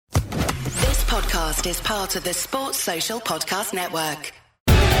podcast is part of the Sports Social Podcast Network.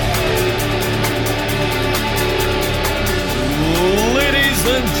 Ladies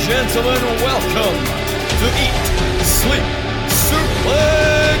and gentlemen, welcome to Eat, Sleep,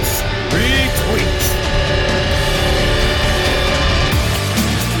 Suplex, Retweet.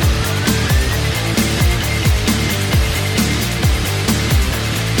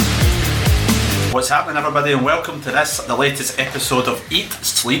 What's happening, everybody, and welcome to the latest episode of Eat,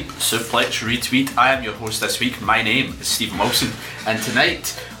 Sleep, Suplex, Retweet. I am your host this week. My name is Stephen Wilson, and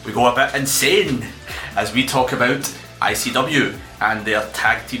tonight we go a bit insane as we talk about ICW and their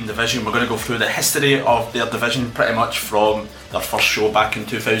tag team division. We're going to go through the history of their division pretty much from their first show back in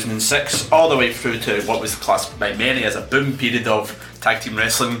 2006 all the way through to what was classed by many as a boom period of tag team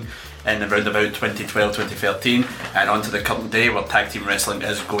wrestling in around about 2012-2013 and on to the current day where tag team wrestling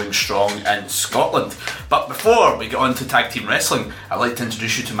is going strong in Scotland. But before we get on to tag team wrestling, I'd like to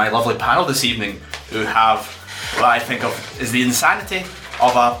introduce you to my lovely panel this evening who have what I think of as the insanity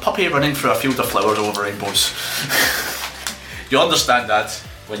of a puppy running through a field of flowers over rainbows. You'll understand that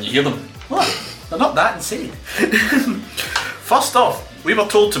when you hear them. What? They're not that insane. First off, we were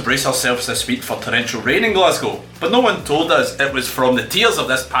told to brace ourselves this week for torrential rain in Glasgow, but no one told us it was from the tears of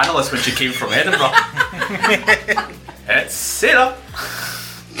this panellist when she came from Edinburgh. It's Sarah.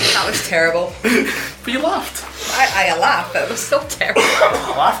 That was terrible. But you laughed. I laughed, but it was still terrible.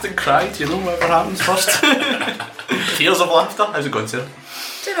 I laughed and cried, you know, whatever happens first. Tears of laughter. How's it going, Sarah?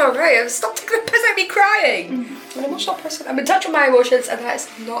 Doing alright. Stop taking the piss out of me crying. I'm an emotional person. I'm in touch with my emotions, and that is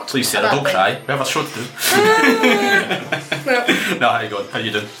not. Please, Sarah, don't cry. We have a show to do. No, how you going? How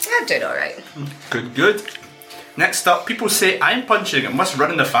you doing? I'm doing alright. Good. Next up, people say I'm punching and must run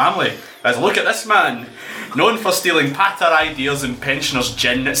in the family. As look at this man, known for stealing patter ideas and pensioners'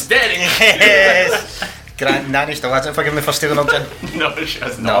 gin. It's Derek. Yes. Grant Nanny still hasn't forgiven me for stealing her gin. No, she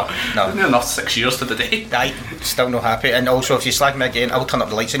has not. No. It's been enough 6 years to the day. Aye, still not happy. And also, if you slag me again, I'll turn up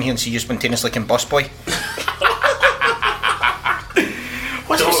the lights in here and see you spontaneously combust, boy.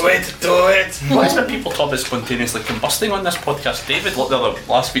 Do it. Why is when people talk about spontaneously combusting on this podcast? David, look, the other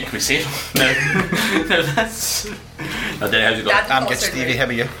last week we said. Now that's. Now, Derek, how's it going? I'm good, Stevie. How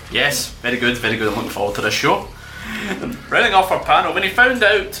are you? Yes, very good. I'm looking forward to this show. Rounding off our panel, when he found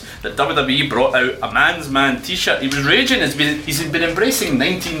out that WWE brought out a Man's Man t-shirt, he was raging. He's been embracing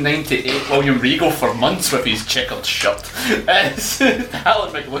 1998 William Regal for months with his checkered shirt. It's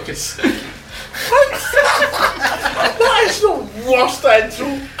Alan McLucas. That is the worst intro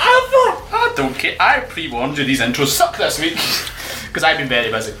ever! I don't care. I pre-warned you these intros suck this week because I've been very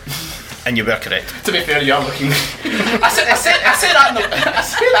busy. And you were correct. To be fair, you are looking. I say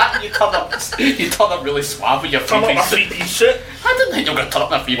that and you turn up really suave with your three-piece suit. I didn't think you were going to turn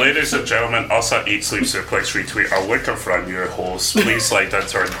up in a three-piece. Ladies and gentlemen, us at Eat Sleep Suplex Retweet are looking for a new host. Please slide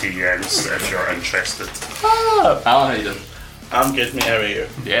into our DMs if you're interested. Alan, how you doing? I'm good, mate. How are you?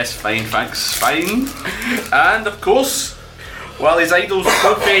 Yes, fine, thanks, fine. And of course, while his idols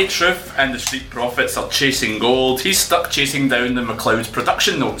Kofi, Truth and the Street Profits are chasing gold, he's stuck chasing down the McLeod's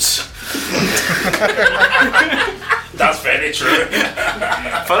production notes. That's very true.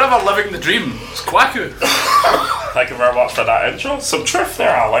 Forever living the dream, it's Kwaku. Thank you very much for that intro. Some truth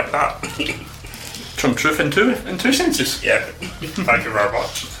there, I like that. Some truth in two senses. Yeah, thank you very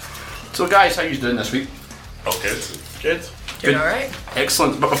much. So guys, how you doing this week? Oh, good. Doing alright.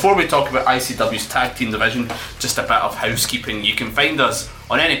 Excellent. But before we talk about ICW's tag team division, just a bit of housekeeping. You can find us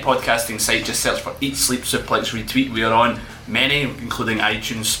on any podcasting site. Just search for Eat, Sleep, Suplex, Retweet. We are on many, including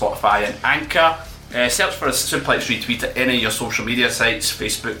iTunes, Spotify and Anchor. Search for us, Suplex Retweet, at any of your social media sites,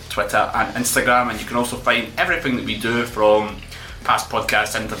 Facebook, Twitter and Instagram. And you can also find everything that we do from past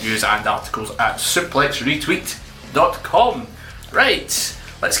podcast interviews and articles at suplexretweet.com. Right,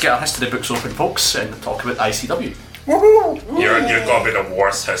 let's get our history books open, folks, and talk about ICW. You're going to be the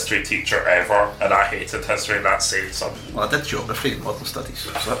worst history teacher ever, and I hated history, and that's saying something. Well, I did geography and modern studies, so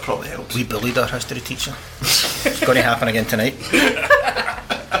that probably helps. We bullied our history teacher. It's going to happen again tonight.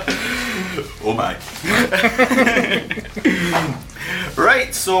 Oh my.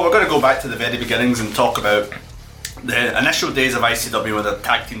 Right, so we're going to go back to the very beginnings and talk about the initial days of ICW with the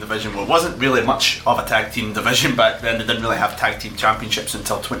tag team division. Well, it wasn't really much of a tag team division back then. They didn't really have tag team championships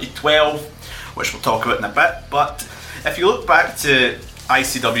until 2012, which we'll talk about in a bit. But if you look back to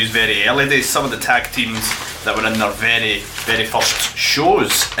ICW's very early days, some of the tag teams that were in their very, very first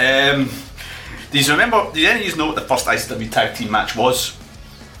shows. Do any of you know what the first ICW tag team match was?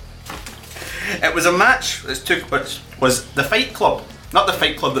 It was a match which was the Fight Club. Not the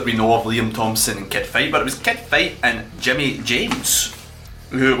Fight Club that we know of, Liam Thompson and Kid Fight, but it was Kid Fight and Jimmy James,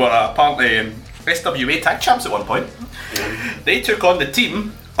 who were apparently SWA tag champs at one point. They took on the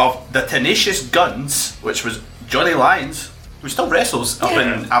team of the Tenacious Guns, which was Johnny Lyons, who still wrestles up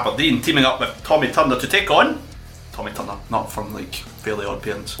in Aberdeen, teaming up with Tommy Turner to take on Tommy Turner, not from like Fairly Odd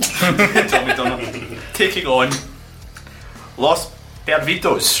Parents. Tommy Turner taking on Los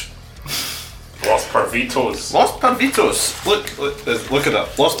Pervitos. Los Pervitos. Los Pervitos. Look at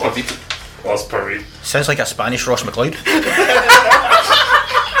that. Los Pervitos. Los Pervitos. Sounds like a Spanish Ross McLeod.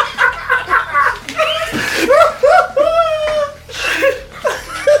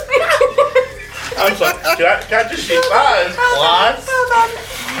 I'm sorry. Can I just say that is class?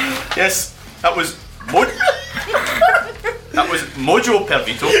 Yes, that was Mojo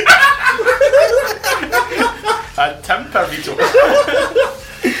Pervito and Tim Pervito.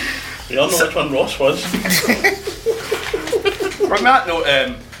 We all know which one Ross was. On that note,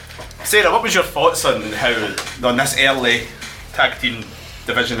 Sarah, what was your thoughts on this early tag team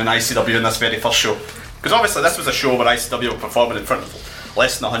division in ICW in this very first show? Because obviously this was a show where ICW were performing in front of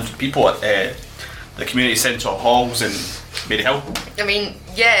less than 100 people at the community central halls in Mary Hill. I mean,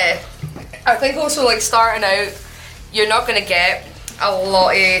 yeah. I think also like starting out, you're not going to get a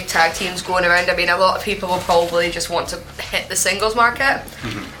lot of tag teams going around. I mean, a lot of people will probably just want to hit the singles market.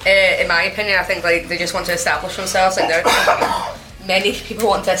 In my opinion, I think like they just want to establish themselves. Like many people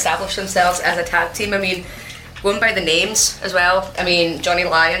want to establish themselves as a tag team. I mean, going by the names as well. I mean, Johnny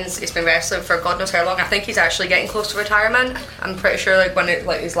Lyons, he's been wrestling for God knows how long. I think he's actually getting close to retirement. I'm pretty sure like when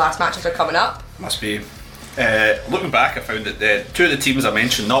his last matches are coming up. Must be. Looking back, I found that two of the teams I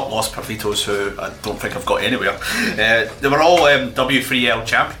mentioned, not Los Pervitos, who I don't think I've got anywhere, they were all W3L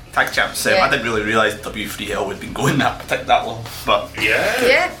tag champs. I didn't really realise W3L had been going that long, but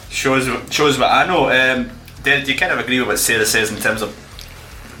yeah, shows what I know. Do you kind of agree with what Sarah says in terms of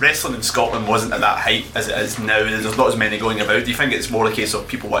wrestling in Scotland wasn't at that height as it is now? There's not as many going about. Do you think it's more a case of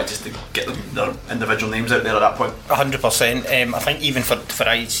people want just to get their individual names out there at that point? 100%. I think even for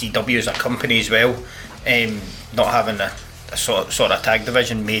ICW as a company as well, not having a sort of tag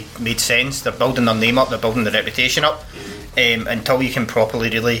division made sense. They're building their name up, they're building their reputation up. Until you can properly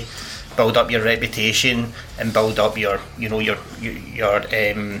really build up your reputation and build up your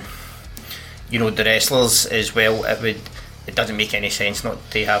the wrestlers as well, it doesn't make any sense not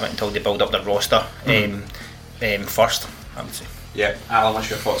to have it until they build up their roster first, I would say. Yeah, Alan, what's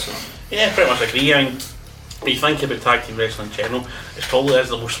your thoughts on that? Yeah, pretty much agree. I mean, when you think about tag team wrestling in general, it probably is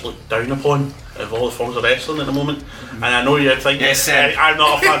the most looked down upon of all the forms of wrestling at the moment. And I know you're thinking, yes, I'm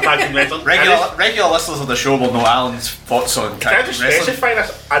not a fan of tag team wrestling. Regular listeners of the show will know Alan's thoughts on tag team wrestling. Can I just specify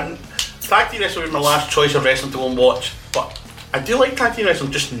this? Tag team wrestling was my last choice of wrestling to go and watch, but I do like tag team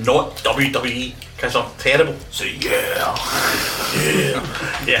wrestling, just not WWE, because they're terrible. So yeah.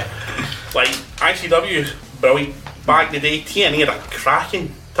 Like ICW, brilliant. Back in the day, TNA had a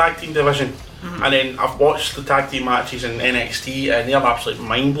cracking tag team division. And then I've watched the tag team matches in NXT and they're absolutely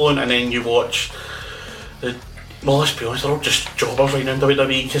mind blowing. And then you watch let's be honest, they're all just jobbers right now in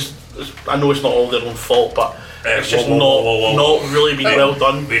WWE, because I know it's not all their own fault, but it's just not really been well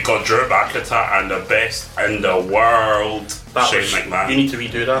done. We got Drew McIntyre and the best in the world, Shane McMahon. You need to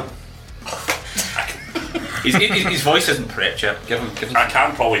redo that. His voice isn't prepped yet. Give him. I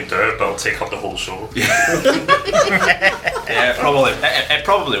can probably do it, but it'll take up the whole show. Yeah, probably. It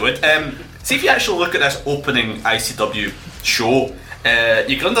probably would. See, if you actually look at this opening ICW show,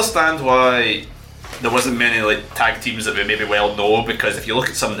 you can understand why there wasn't many like tag teams that we maybe well know, because if you look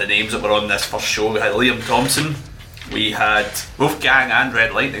at some of the names that were on this first show, we had Liam Thompson, we had Wolfgang and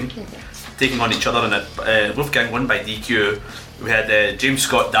Red Lightning taking on each other in it. Wolfgang won by DQ. We had James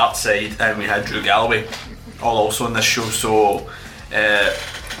Scott Dartside and we had Drew Galloway, all also in this show. So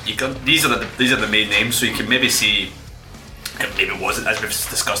these are the main names. So you can maybe see it maybe wasn't, as we've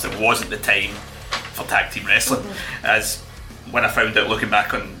discussed, it wasn't the time for tag team wrestling. As when I found out looking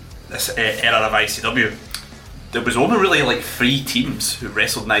back on this era of ICW, there was only really like 3 teams who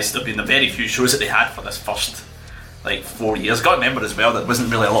wrestled in ICW in the very few shows that they had for this first like 4 years. Got to remember as well that there wasn't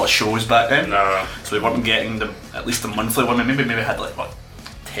really a lot of shows back then. No. So we weren't getting at least the monthly one. Maybe had like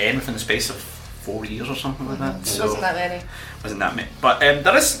 10 within the space of 4 years or something like that. So wasn't that many. Wasn't that many. But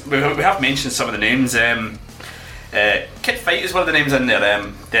there is, we have mentioned some of the names. Kid Fight is one of the names in there.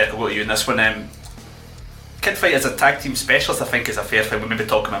 Derek, I'll go to you in this one. Kid Fight as a tag team specialist, I think, is a fair thing. We'll maybe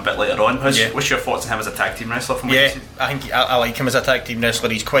talk about him a bit later on. What's your thoughts on him as a tag team wrestler? From what you've seen? I think I like him as a tag team wrestler.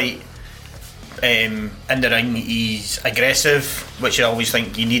 He's quite in the ring. He's aggressive, which I always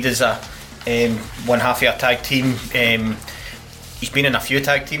think you need as a one half of a tag team. He's been in a few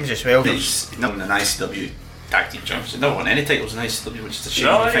tag teams as well. He's not in an ICW tag team champs. He never won any titles in ICW, which is a shame.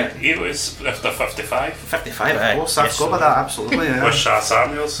 No, he was after 55. 55, of Right, course. I've yes, got with that, absolutely. Yeah. With Shah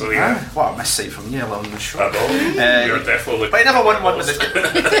Samuels, so yeah. What a missight from you along the show. I know. You're definitely. But he never won one with the.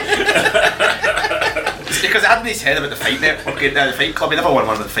 It's because I had in his head about the Fight Network, the Fight Club. He never won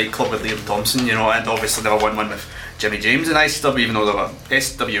one with the Fight Club with Liam Thompson, you know, and obviously never won one with Jimmy James in ICW, even though they were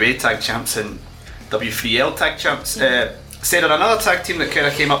SWA tag champs and W3L tag champs. Said on another tag team that kind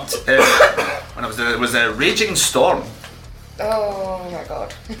of came up when I was there was a Raging Storm. Oh my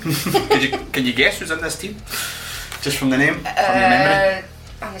god. Can you guess who's in this team? Just from the name, from your memory.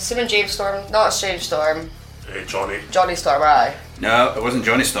 I'm assuming James Storm, not James Storm. Johnny Storm, aye. No, it wasn't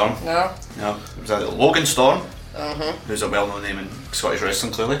Johnny Storm. No. It was Logan Storm, who's a well-known name in Scottish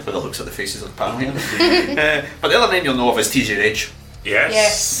wrestling, clearly, by the looks of the faces of the panel here. But the other name you'll know of is TJ Rage.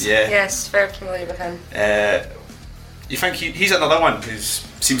 Yes. Yeah. Yes, very familiar with him. You think he's another one who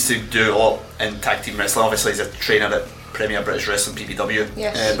seems to do a lot in tag team wrestling? Obviously, he's a trainer at Premier British Wrestling (PBW),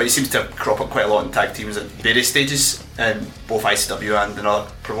 yes. But he seems to crop up quite a lot in tag teams at various stages in both ICW and in other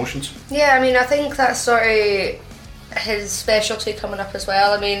promotions. Yeah, I mean, I think that's sort of his specialty coming up as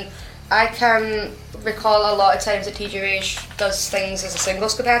well. I mean, I can recall a lot of times that TJ Rage does things as a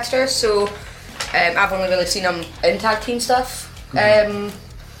singles competitor, so I've only really seen him in tag team stuff. I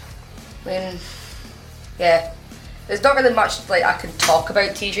mean, yeah, there's not really much like I can talk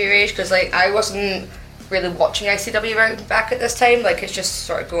about TJ Rage because like I wasn't really watching ICW right back at this time. Like it's just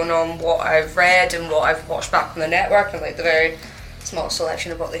sort of going on what I've read and what I've watched back on the network and like the very small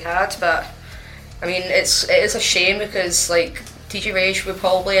selection of what they had. But I mean, it is a shame because like TJ Rage would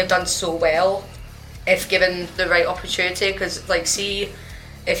probably have done so well if given the right opportunity. Because like, see,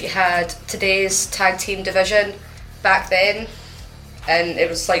 if you had today's tag team division back then, and it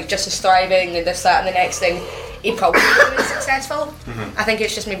was like just as thriving and this, that, and the next thing, he probably would have been successful. I think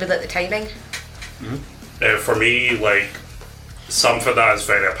it's just maybe like the timing. For me, like something that is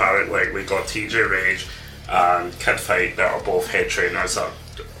very apparent, like we got TJ Rage and Kid Fight that are both head trainers at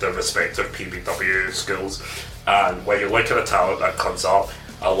their respective PBW schools, and when you look at the talent that comes up,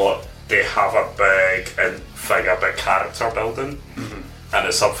 a lot they have a big thing about character building, and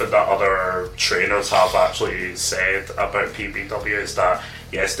it's something that other trainers have actually said about PBW is that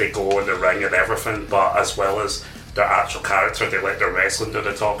yes, they go in the ring and everything, but as well as their actual character, they let their wrestling do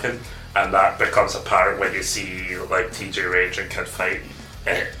the talking. And that becomes apparent when you see like TJ Rage and Kid Fight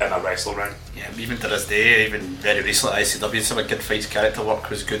in a wrestling ring. Yeah, even to this day, even very recently, ICW, some of Kid Fight's character work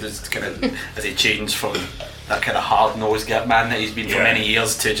was good as kind of as he changed from that kind of hard-nosed man that he's been for many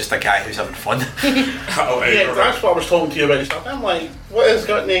years to just a guy who's having fun. Yeah, that's what I was talking to you about stuff. I'm like, what has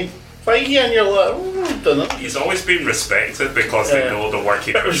got any fight here? And you're like, don't know. He's always been respected because they know the work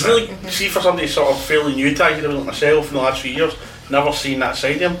he does. It was really, see, for somebody sort of fairly new tag like myself in the last few years, never seen that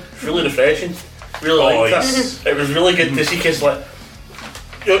side of him. It's really refreshing. Really liked it. It was really good to see because like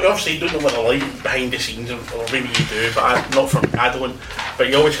you obviously don't know what they're like behind the scenes, or maybe you do, but not for me, I don't. But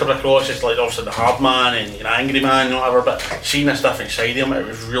you always come across as like obviously the hard man and you're an angry man and whatever. But seeing this stuff inside him, it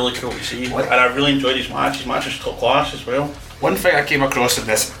was really cool to see. And I really enjoyed his match. His match was top class as well. One thing I came across in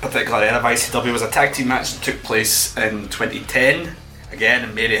this particular era of ICW was a tag team match that took place in 2010, again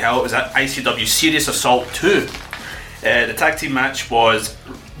in Maryhill. It was at ICW Serious Assault 2. The tag team match was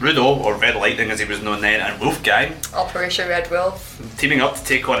Rudo, or Red Lightning as he was known then, and Wolfgang, Operation Red Wolf, teaming up to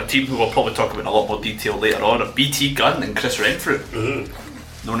take on a team who we'll probably talk about in a lot more detail later on, of BT Gunn and Chris Renfrew,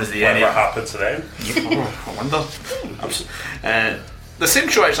 known as the NA. What happened to them? I wonder. The same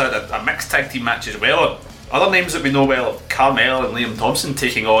show actually had a mixed tag team match as well. Other names that we know well, Carmel and Liam Thompson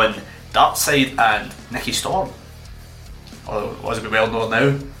taking on Darkside and Nikki Storm, or as we well know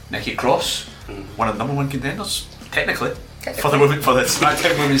now, Nikki Cross, one of the number one contenders. Technically, for the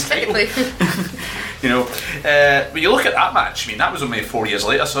SmackDown Women's title. You know, when you look at that match, I mean, that was only 4 years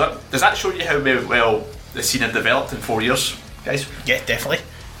later. So does that show you how well the scene had developed in 4 years, guys? Yeah, definitely.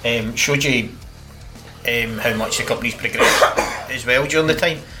 Showed you how much the company's progressed as well during the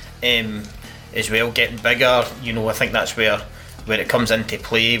time. As well, getting bigger. You know, I think that's where it comes into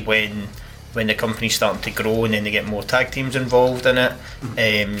play when the company's starting to grow, and then they get more tag teams involved in it,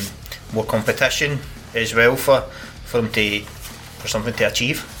 more competition as well for something to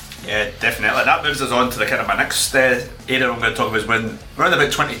achieve. Yeah, definitely. That moves us on to the kind of my next area I'm going to talk about is when around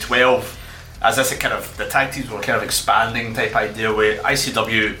about 2012, as this kind of the tag teams were kind of expanding type idea, where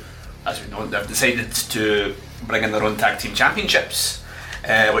ICW, as we know, they've decided to bring in their own tag team championships,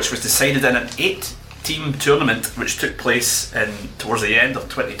 which was decided in an 8-team tournament which took place towards the end of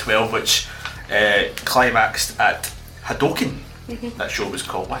 2012, which climaxed at Hadoken. That show was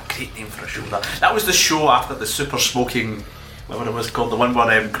called. What a great name for a show. That was the show after the super smoking, whatever it was called, the one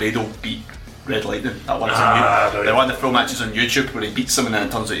where Grado beat Red Lightning. That one is Right. the one the pro matches on YouTube where he beats someone and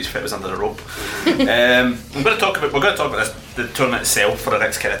it turns out his foot was under the rope. We're going to talk about the tournament itself for the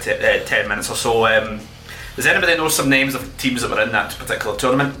next kind of 10 minutes or so. Does anybody know some names of teams that were in that particular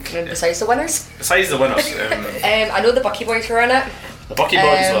tournament? Besides the winners? Besides the winners. I know the Bucky Boys were in it. The Bucky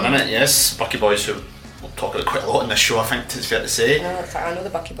Boys were in it, yes. Bucky Boys, who we'll talk about quite a lot in this show, I think it's fair to say. I know the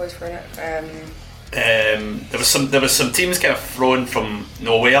Bucky Boys were in it. There was some teams kind of thrown from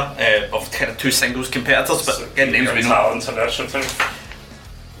nowhere of kind of two singles competitors, but again, names we know. Talent initiative.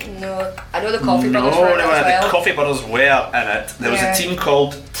 No, I know the Coffee Brothers were in it as well. The Coffee Brothers were in it. There was a team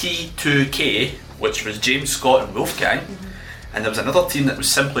called T2K, which was James Scott and Wolfgang, and there was another team that was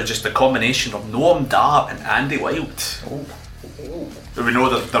simply just a combination of Noam Dar and Andy Wilde. We know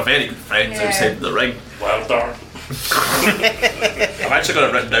they're very good friends outside the ring. Wilder. I've actually got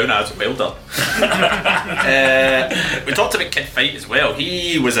it written down as Wilder. We talked about Kid Fight as well.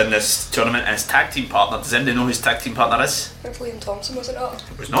 He was in this tournament and his tag team partner. Does anybody know who his tag team partner is? It was Liam Thompson, was it not?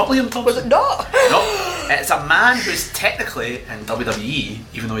 It was not Liam Thompson. Was it not? No, it's a man who's technically in WWE,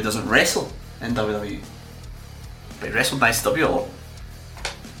 even though he doesn't wrestle in WWE. But he wrestled in ICW a lot.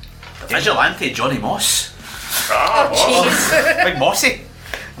 Vigilante Johnny Moss. Jeez. Big Mossy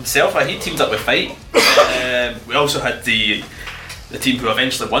himself. He teamed up with Fight. We also had the team who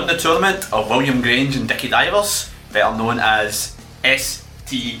eventually won the tournament of William Grange and Dickie Divers, better known as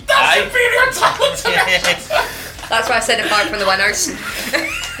STI. That's superior talent. That's why I said apart from the winners.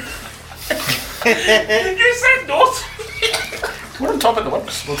 You said not. We're on top of the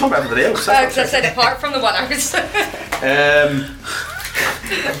winners. We'll talk about everybody else. Because I said apart from the winners.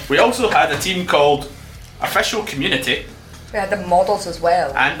 We also had a team called Official Community. We had the models as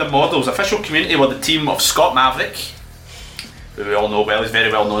well. And the models. Official Community were the team of Scott Maverick, who we all know well, he's very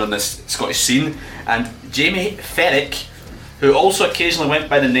well known in this Scottish scene, and Jamie Ferrick, who also occasionally went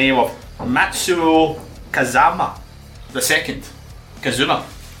by the name of Matsuo Kazama the second. Kazuma.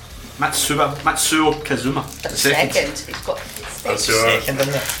 Matsuo Kazuma The second. He's got That's your Second,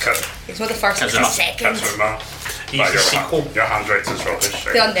 isn't it? He's not the first, he's the Kazuma. second. Kazuma. He's But the sequel. your handwriting's rubbish.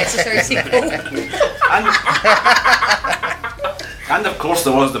 The unnecessary sequel. And of course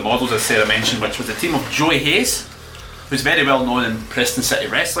there was the models, as Sarah mentioned, which was the team of Joey Hayes, who's very well known in Preston City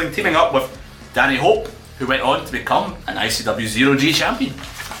Wrestling, teaming up with Danny Hope, who went on to become an ICW 0G champion.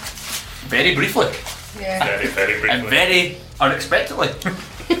 Very briefly. Yeah. Very, very briefly. And very unexpectedly.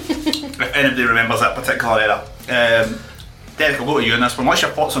 If anybody remembers that particular era. Derek, I'll go to you on this one. What's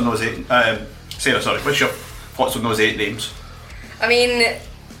your thoughts on those 8? Sarah, sorry. What's your thoughts on those 8 names? I mean,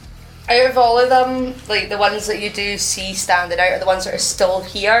 out of all of them, like the ones that you do see standing out are the ones that are still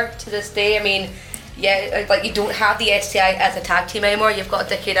here to this day. I mean, yeah, like you don't have the STI as a tag team anymore. You've got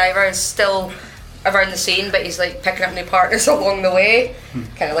Dickie Diver is still around the scene, but he's like picking up new partners along the way,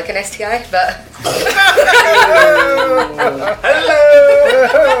 kind of like an STI. But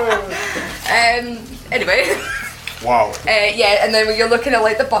anyway. Wow. Yeah, and then when you're looking at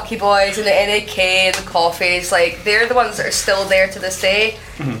like the Bucky Boys and the NAK and the Coffees, like they're the ones that are still there to this day.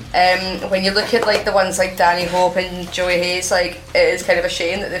 When you look at like the ones like Danny Hope and Joey Hayes, like it is kind of a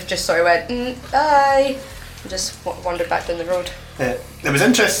shame that they've just sort of went bye and just wandered back down the road. It was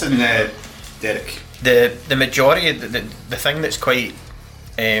interesting, Derek. The majority, the thing that's quite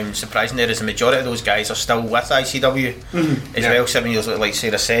surprising there is the majority of those guys are still with ICW as well. 7 years like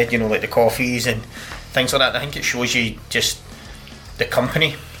Sarah said, you know, like the Coffees and things like that. I think it shows you just the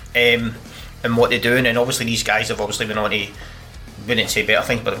company and what they're doing, and obviously these guys have obviously been on to, wouldn't say better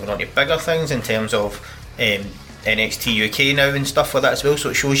things, but they've been on to bigger things in terms of NXT UK now and stuff like that as well, so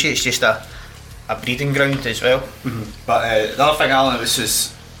it shows you it's just a breeding ground as well. But the other thing, Alan, it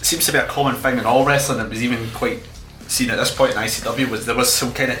seems to be a common thing in all wrestling, it was even quite seen at this point in ICW, was there was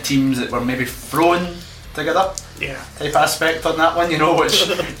some kind of teams that were maybe thrown together type aspect on that one, you know, which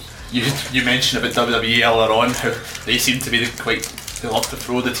you mentioned about WWE earlier on, how they seem to be they love to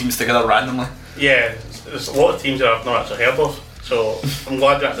throw the teams together randomly. Yeah, there's a lot of teams that I've not actually heard of, so I'm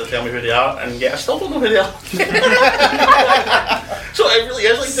glad you actually tell me who they are, and yet I still don't know who they are. So it really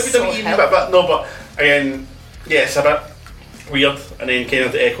is like WWE, but again, yeah, it's a bit weird, and then kind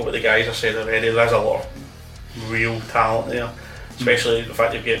of to echo what the guys have said already, there's a lot of real talent there, especially the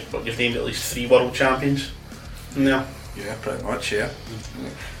fact you've named at least 3 world champions in there. Yeah, pretty much, yeah.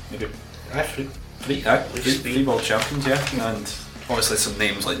 Maybe three world champions, and obviously some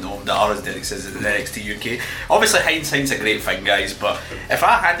names like Noam Dar, as Derek says, in NXT UK. Obviously hindsight's a great thing, guys, but if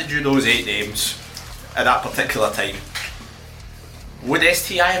I handed you those 8 names at that particular time, would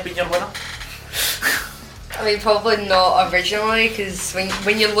STI have been your winner? I mean, probably not originally, because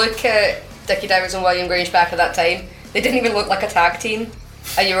when you look at Dickie Divers and William Grange back at that time, they didn't even look like a tag team.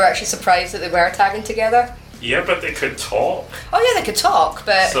 and you were actually surprised that they were tagging together. Yeah, but they could talk. Oh yeah, they could talk,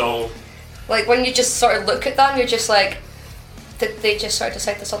 but So like when you just sort of look at them, you're just like, did they just sort of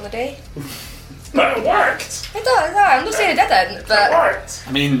decide this on the day? but it worked. It does. I'm not saying it didn't, It but worked.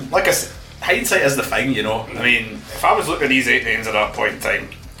 I mean, like I said, hindsight is the thing, you know. I mean, if I was looking at these 8 names at that point in time,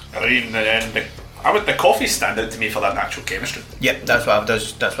 or even then, the coffee stand out to me for that natural chemistry. Yep, that's what I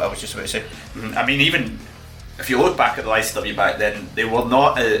was just about to say. I mean, even if you look back at the ICW back then, they were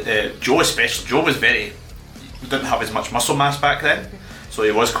not. Joe especially. Joe was didn't have as much muscle mass back then, so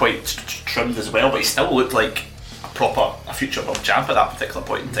he was quite trimmed as well. But he still looked like a future world champ at that particular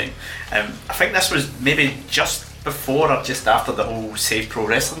point in time. I think this was maybe just before or just after the whole Save Pro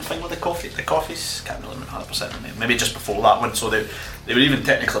Wrestling thing with the coffees. Can't really remember 100%. Maybe just before that one. So they were even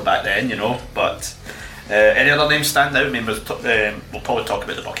technically back then, you know. But any other names stand out? I mean, we'll probably talk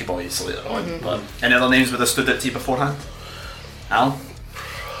about the Bucky Boys later on. But any other names that stood out to you beforehand? Alan?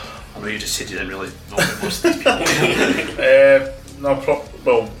 I know you just said you didn't really know about most of these people.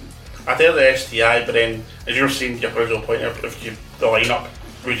 Well, I did the STI, but then as you were saying your original point, if you the lineup,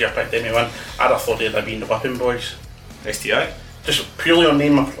 would you have picked anyone? I'd have thought they'd have been the Whipping Boys. STI? Just purely on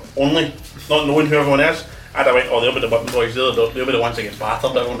name only, not knowing who everyone is. I'd have went, oh, they'll be the Whipping Boys. They'll be the ones that get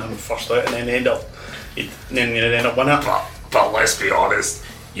battered on them first out, and then they end up winning it. But let's be honest.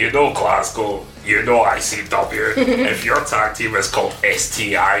 You know Glasgow, you know ICW. If your tag team is called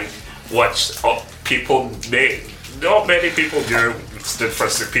STI, which not many people knew stood for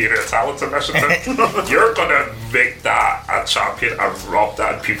Superior Talent Initiative, you're gonna make that a champion and rub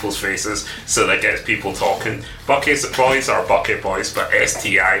that in people's faces so that gets people talking. Bucky's Boys are Bucky Boys, but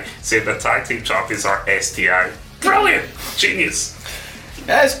STI, say the tag team champions are STI. Brilliant! Genius!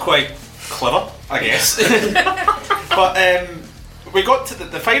 That is quite clever, I guess. But we got to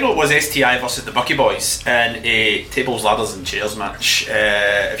the final was STI versus the Bucky Boys in a tables, ladders and chairs match.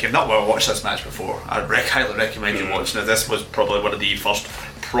 If you've not watched this match before, I highly recommend you watching it. This was probably one of the first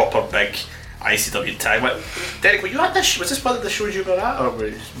proper big ICW tag. Derek, were you at this? Was this one of the shows you were at, or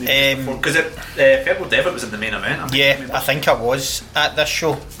because Fergal Devitt was in the main event? I think I was at this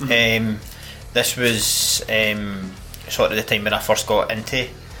show. This was sort of the time when I first got into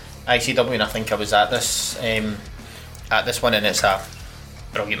ICW, and I think I was at this one, and it's a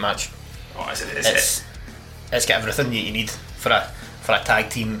brilliant match. Oh, It's got everything that you need for a tag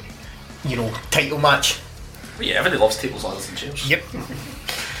team, title match. Well, yeah, everybody loves tables, ladders and chairs. Yep.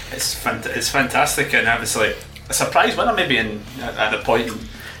 It's fantastic, and obviously a surprise winner maybe at the point in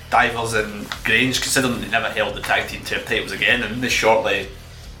Divers and Grange, considering they never held the tag team titles again, and they shortly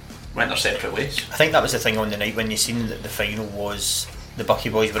went their separate ways. I think that was the thing on the night when you seen that the final was the Bucky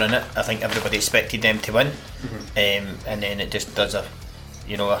Boys were in it. I think everybody expected them to win, and then it just does a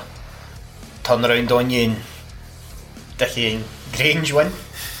turnaround on you, and Dickie and Grange win.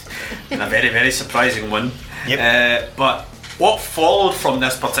 And a very, very surprising win. Yep. But what followed from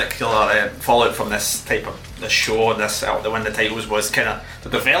this particular fallout from this type of this show and this the win the titles was kind of the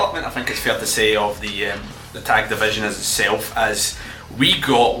development, I think it's fair to say, of the tag division as itself, as we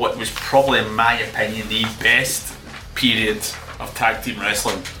got what was probably, in my opinion, the best period of tag team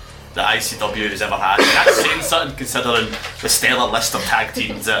wrestling that ICW has ever had. And that's saying something considering the stellar list of tag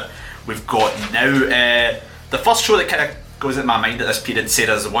teams that we've got now. The first show that kind of goes in my mind at this period,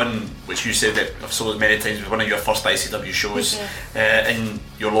 Sarah's the one which you said that I've sold many times, was one of your first ICW shows in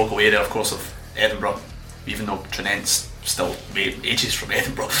your local area, of course, of Edinburgh, even though Trinent's still ages from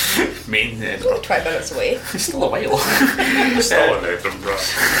Edinburgh. Main Edinburgh. Only 20 minutes away. Still a while. Still in Edinburgh.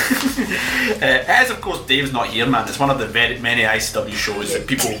 As of course Dave's not here, man. It's one of the very many ICW shows that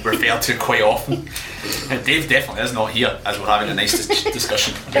people refer to quite often. Dave definitely is not here, as we're having a nice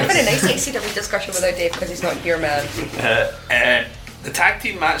discussion. We're having a nice ICW discussion without Dave because he's not here, man. The tag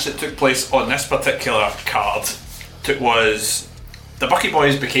team match that took place on this particular card was the Bucky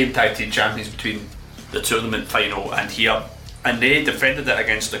Boys became tag team champions between the tournament final and here, and they defended it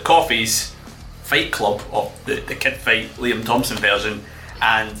against the Coffees Fight Club, of the Kid Fight Liam Thompson version,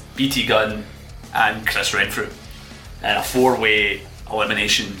 and BT Gunn and Chris Renfrew in a 4-way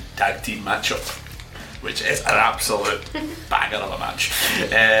elimination tag team matchup, which is an absolute banger of a match.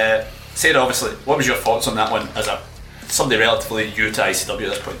 Sarah, obviously, what was your thoughts on that one as somebody relatively new to ICW at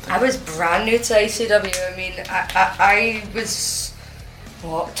this point in time? I was brand new to ICW. I mean, I was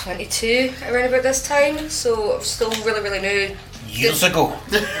 22 around about this time, so I'm still really, really new. Years ago.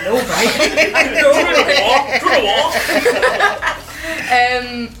 No, right?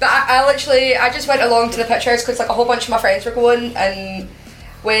 But I just went along to the pictures because like a whole bunch of my friends were going, and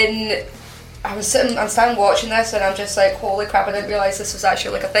when I'm standing watching this, and I'm just like, holy crap! I didn't realise this was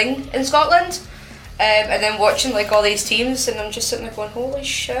actually like a thing in Scotland. And then watching like all these teams, and I'm just sitting there going, holy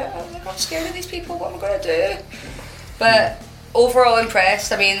shit, I'm scared of these people, what am I going to do? But overall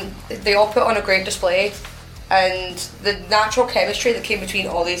impressed. I mean, they all put on a great display, and the natural chemistry that came between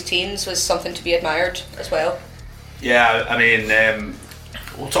all these teams was something to be admired as well. Yeah, I mean,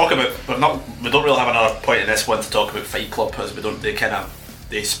 we'll talk about, we don't really have another point in this one to talk about Fight Club, as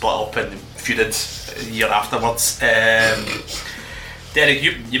they split up and feuded a year afterwards. Derek,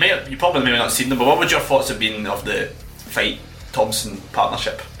 you probably may not seen them, but what would your thoughts have been of the Fight Thompson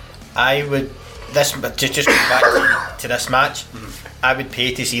partnership? I would just go back to this match. I would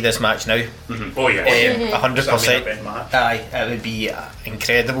pay to see this match now. Oh yeah, 100%. Aye, it would be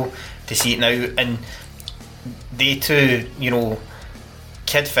incredible to see it now. And they two,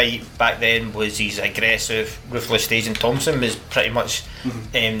 Kid Fight back then was his aggressive, ruthless stage, and Thompson was pretty much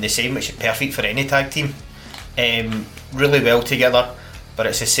the same, which is perfect for any tag team. Really well together, but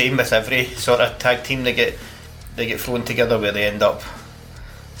it's the same with every sort of tag team. They get thrown together where they end up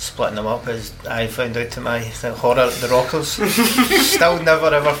splitting them up, as I found out to my horror. The Rockers still never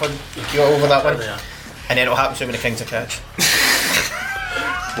ever got over that one, and then it'll happen so many Kings of Catch.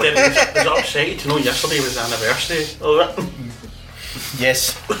 Was upset to know yesterday was the anniversary of it.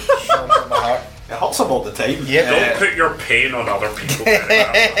 Yes, from my heart. It hurts them all the time. Yep. Don't put your pain on other people.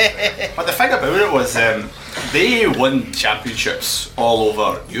 But the thing about it was, they won championships all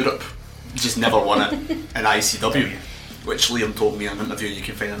over Europe, just never won it in ICW, which Liam told me in an interview you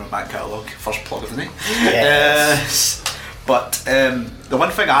can find in our back catalogue. First plug of the night. Yes. But the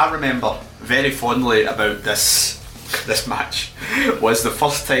one thing I remember very fondly about this match was the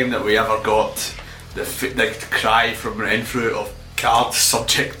first time that we ever got the cry from Renfrew of card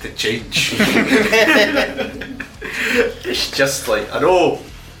subject to change. It's just like, I know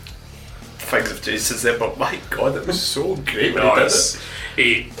things have changed since then, but my god, it was so great when he did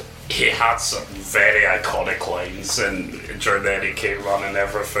it. He had some very iconic lines and during the NK run and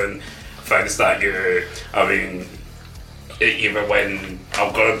everything. Things that even when,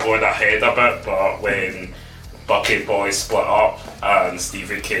 I'm going to go ahead a bit, but when Bucky Boy split up and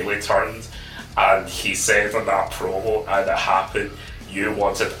Stephen Cayley turned, and he said on that promo, and it happened, you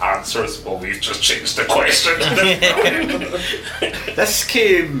wanted answers, well we've just changed the question. This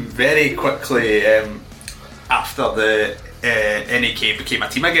came very quickly after the NAK became a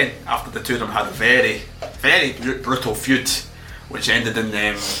team again, after the two of them had a very, very brutal feud, which ended in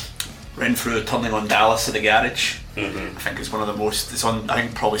Renfrew turning on Dallas at the garage. I think it's one of the most, it's on, I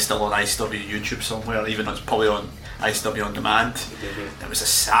think probably still on ICW YouTube somewhere, even though it's probably on ICW On Demand. It was a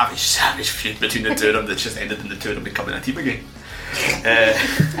savage feud between the two of them that just ended in the two of them becoming a team again.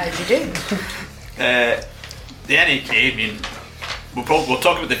 As you do. The NAK, I mean, we'll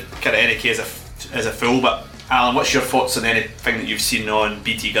talk about the kind of NAK as a full, but Alan, what's your thoughts on anything that you've seen on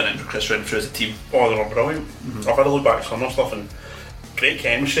BT Gunn and Chris Renfrew as a team? Oh, they were brilliant. I've had a look back at some of stuff and great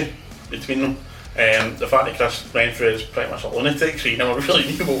chemistry between them. The fact that Chris Renfrew is pretty much a lunatic, so you never really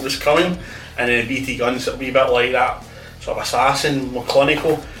knew what was coming, and then BT Gunn's a wee bit like that sort of assassin,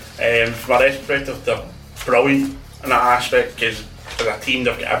 mechanical. From a perspective, they're brilliant in that aspect, because as a team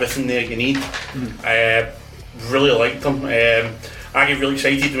they've got everything there you need. Really liked them. I get really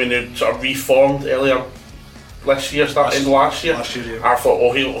excited when they sort of reformed earlier this year, starting last year. Yeah. I thought,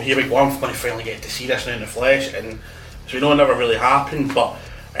 oh here we go, I'm going to finally get to see this now in the flesh, and so we know it never really happened, but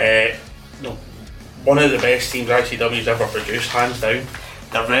one of the best teams ICW's ever produced, hands down.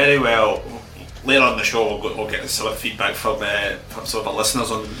 They're very well. Later on in the show we'll get some feedback from some of our listeners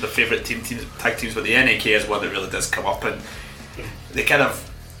on the favourite tag teams, but the NAK is one that really does come up, and they kind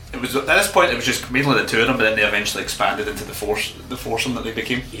of, it was at this point it was just mainly the two of them, but then they eventually expanded into the foursome that they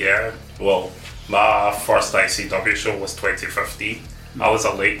became. Yeah, well, my first ICW show was 2015. I was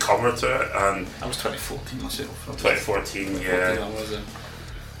a late comer to it, and I was 2014 myself. 2014, yeah.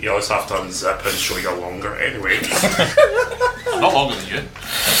 You always have to unzip and show you're longer. Anyway. Not longer than you.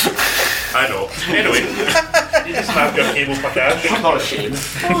 I know. Anyway. You just have your cable for cash. I'm not ashamed.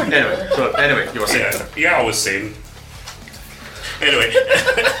 Anyway, you were saying. Yeah, I was saying. Anyway.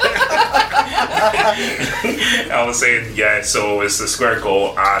 I was saying, yeah, so it's the square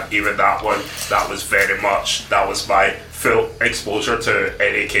goal, and even that one, that was my full exposure to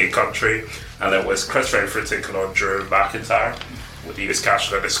NAK country, and it was Chris Renfrew taking on Drew McIntyre. He was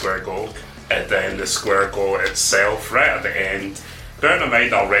cashing in the square goal, and then the square goal itself, right at the end. Bear in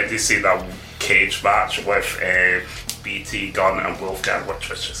mind, I already seen that cage match with BT Gunn and Wolfgang, which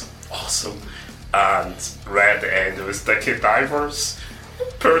was just awesome. And right at the end, it was Dickie Divers.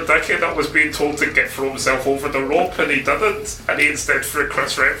 Poor Dickie that was being told to throw himself over the rope, and he didn't, and he instead threw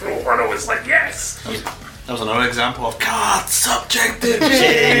Chris Renfrew, and I was like, yes. That That was another example of card subject to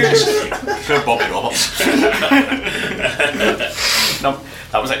change. Poor Bobby Roberts. No,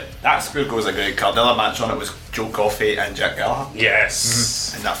 that was it. That Squirgo was a great card. The other match on it was Joe Coffey and Jack Gallagher.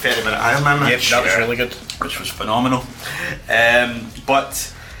 Yes. In that 30-minute Ironman match. Yep, that was really good. Which was phenomenal.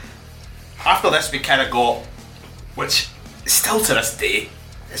 But after this we kind of got, which still to this day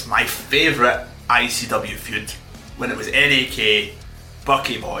is my favourite ICW feud, when it was NAK,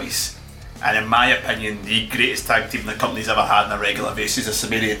 Bucky Boys, and in my opinion the greatest tag team the company's ever had on a regular basis, the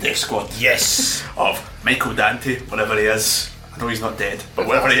Sumerian Death Squad. Yes. Of Michael Dante, whatever he is. I know he's not dead, but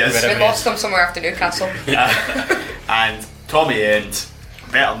whatever he is. We lost him somewhere after Newcastle. And Tommy End,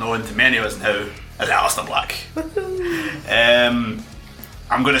 better known to many of us now as Alistair Black. I'm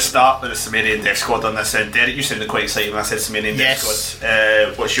going to start with the Sumerian Death Squad on this end. Derek, you sounded quite excited when I said Sumerian Death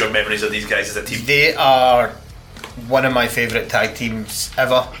Squad. What's your memories of these guys as a team? They are one of my favourite tag teams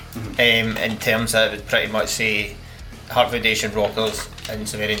ever. In terms of, I would pretty much say Heart Foundation Rockers and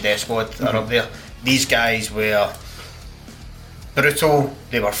Sumerian Death Squad are up there. These guys were brutal,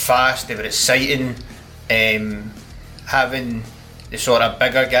 they were fast, they were exciting. Having the sort of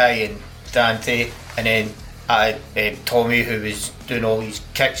bigger guy in Dante, and then Tommy, who was doing all these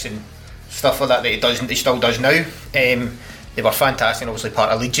kicks and stuff like that he still does now. They were fantastic, and obviously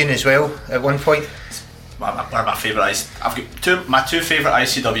part of Legion as well at one point. One of my favourite I've got my two favourite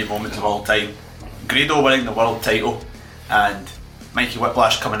ICW moments of all time: Grado winning the world title and Mikey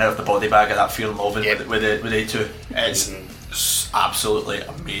Whiplash coming out of the body bag of that Fear and Loathing with they two. It's absolutely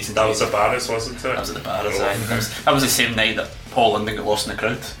amazing. That was the Barras, wasn't it? That was at the Barras. That was the same night that Paul London got lost in the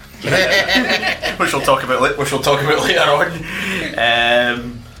crowd. which we'll talk about later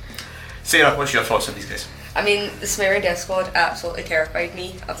on. Sarah, what's your thoughts on these guys? I mean, the Sumerian Death Squad absolutely terrified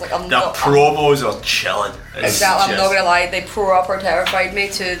me. I was like, promos are chilling. Exactly, I'm not gonna lie, they proper terrified me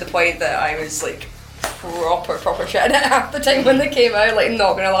to the point that I was like proper shitting it half the time when they came out, like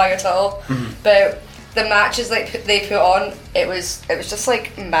not gonna lie at all. But the matches like they put on, it was just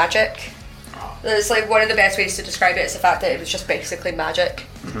like magic. It's like one of the best ways to describe it is the fact that it was just basically magic.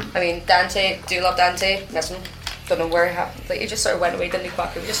 I mean, Dante, do love Dante, miss him. Don't know where he happened. Like he just sort of went away, didn't he?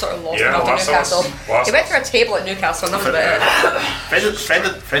 Quack? He just sort of lost him after Newcastle. He went through a table at Newcastle, and that was about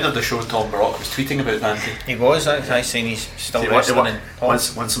it. Friend of the show, Tom Brock, was tweeting about Dante. He was. I seen he's still wrestling.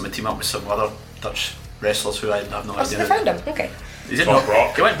 Once I'm team up with some other Dutch wrestlers who I have no idea. They found him. Okay. He did not.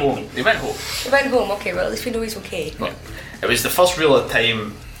 Brock. He went home. He went home. Okay. Well, at least we know he's okay. Yeah. It was the first real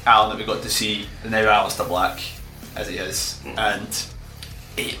time, Alan, that we got to see the now Alistair Black as he is, and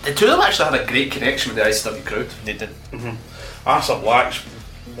the two of them actually had a great connection with the ICW crowd. They did. Alistair Black's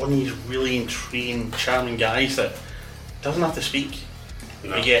one of these really intriguing, charming guys that doesn't have to speak,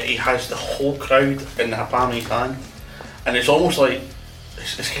 but yet he has the whole crowd in the palm of his hand, and it's almost like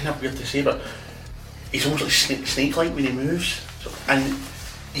it's kind of weird to say, but he's almost like snake-like when he moves, and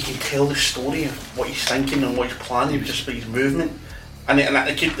you can tell the story of what he's thinking and what he's planning just by his movement. And it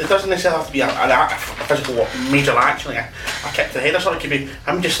doesn't necessarily have to be a physical major action, like a kick to the head or something. It could be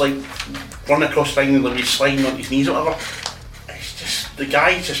him just like running across the ring and like sliding on his knees or whatever. It's just, the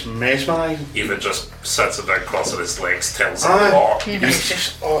guy's just mesmerising. Even just sits him down, crossing his legs, tells him a lot. It's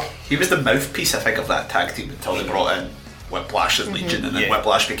just, He was the mouthpiece, I think, of that tag team until they brought in Whiplash as Legion, and then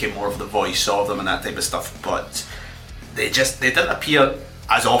Whiplash became more of the voice of them and that type of stuff. But they didn't appear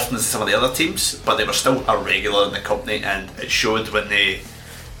as often as some of the other teams, but they were still a regular in the company, and it showed when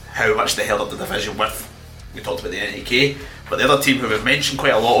how much they held up the division with. We talked about the NAK, but the other team who we've mentioned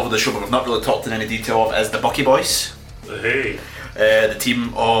quite a lot over the show but we've not really talked in any detail of is the Bucky Boys. Hey. The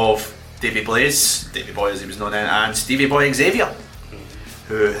team of Davey Blaze, Davey Boy as he was known then, and Stevie Boy Xavier,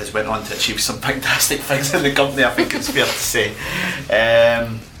 who has went on to achieve some fantastic things in the company, I think it's fair to say.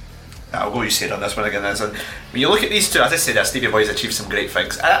 I'll go you said on this one again. When you look at these two, as I said, Stevie Boy's achieved some great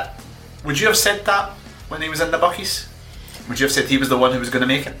things. Would you have said that when he was in the Buckies? Would you have said he was the one who was going to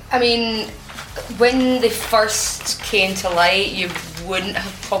make it? I mean, when they first came to light, you wouldn't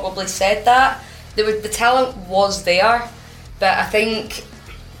have probably said that. The talent was there, but I think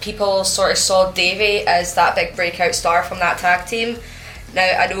people sort of saw Davey as that big breakout star from that tag team. Now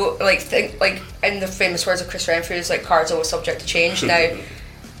I know, like in the famous words of Chris Renfrew's, like cards always subject to change. Now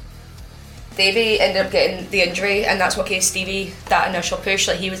Davey ended up getting the injury, and that's what gave Stevie that initial push.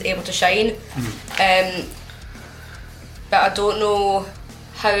 Like he was able to shine, but I don't know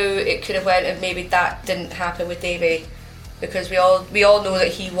how it could have went if maybe that didn't happen with Davey, because we all know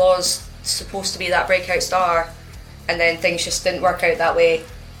that he was supposed to be that breakout star, and then things just didn't work out that way,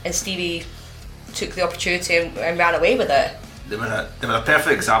 and Stevie took the opportunity and ran away with it. They were a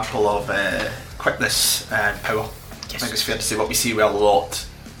perfect example of quickness and power. Yes. I think it's fair to say what we see with a lot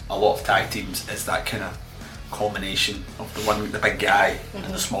of tag teams is that kind of culmination of the big guy and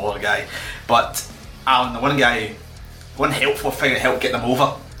the smaller guy. But Alan, the one helpful thing that helped get them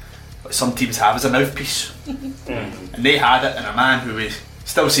over, what some teams have, is a mouthpiece. And they had it, and a man who we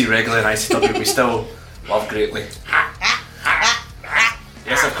still see regularly in ICW, we still love greatly.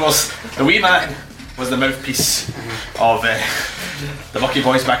 Yes, of course, the wee man was the mouthpiece of the Bucky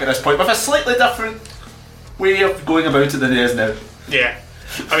Boys back at this point, with a slightly different way of going about it than it is now. Yeah.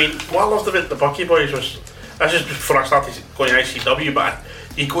 I mean, what I loved about the Bucky Boys was, this is before I started going to ICW, but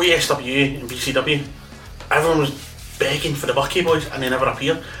you go to SW and BCW, everyone was begging for the Bucky Boys and they never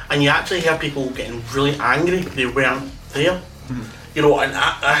appear. And you actually hear people getting really angry they weren't there. You know, and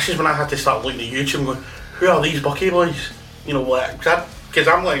this is when I had to start looking at YouTube and going, who are these Bucky Boys? You know, because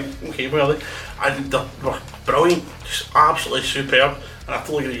I'm like, okay, where are they? And they were brilliant, just absolutely superb. And I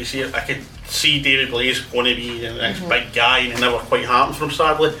told you, you see it, I could see David Blaze going to be the next big guy, and it never quite happened for him,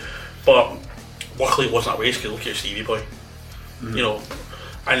 sadly. But luckily it wasn't a waste, because look at Stevie Boy. You know,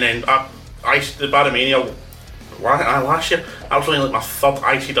 and then the Baromania last year, I was only like my third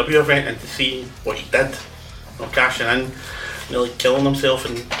ICW event, and to see what he did, you know, cashing in, nearly killing himself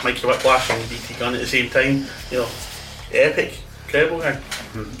and Mikey Whiplash and BT Gunn at the same time, you know, epic, incredible guy.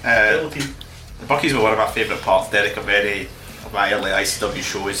 The Buckies were one of my favourite parts, Derek, of my early ICW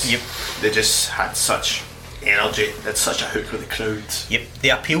shows. Yep. They just had such energy, they had such a hook with the crowd. Yep, they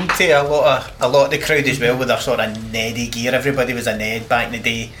appealed to a lot of the crowd as well with their sort of Neddy gear. Everybody was a Ned back in the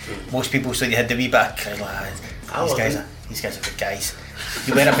day. Most people, so you had the wee bit of crowd like, these guys are good guys.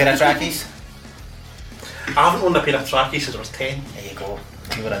 You wear a pair of trackies? I haven't owned a pair of trackies since I was 10. There you go.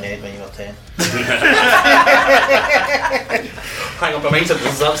 You were a Ned when you were 10. Hang on, but mine's a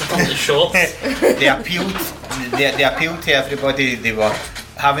Blizzards, it's not the shorts. They appealed to everybody. They were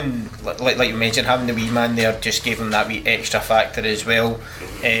having, like you mentioned, having the wee man there just gave them that wee extra factor as well.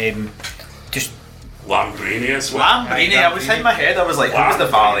 Just Lambrini as well. Lambrini, I was in my head, I was like, who was the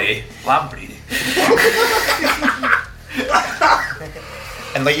valet? Lambrini.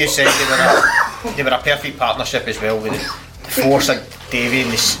 And like you said, they were a perfect partnership as well with the force of Davey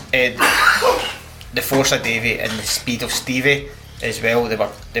and the force of Davey and the speed of Stevie as well. They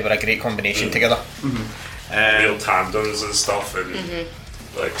were a great combination together. Real tandems and stuff, and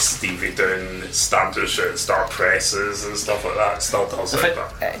like Stevie doing stand-up shit, start presses and stuff like that. Still does it.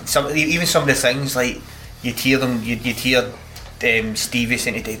 Even some of the things, like you'd hear Stevie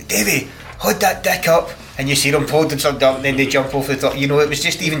saying to Davey, hold that dick up, and you see them holding something up and then they jump off the top. You know, it was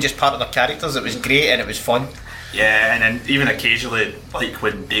just part of their characters. It was great and it was fun. Yeah, and then even occasionally, like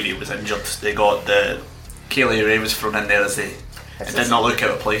when Davey was injured, they got Kaylee Ray was thrown in there as it did not look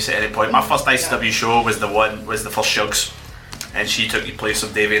out of place at any point. My first ICW show was the first Shugs, and she took the place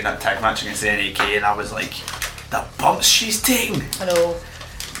of Davey in that tag match against the NAK, and I was like, the bumps she's taking. I know.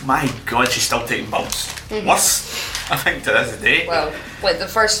 My God, she's still taking bumps. Worse, I think, to this day. Well, like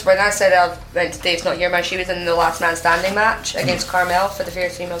when I said I went to Dave's Not Here Man, she was in the last man standing match against Carmel for the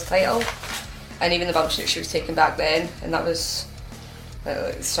Fierce Females title, and even the bumps that she was taking back then, and that was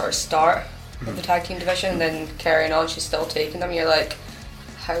the sort of start of the tag team division, and then carrying on, she's still taking them. You're like,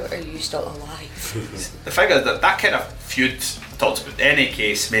 how are you still alive? The thing is that kind of feud talked about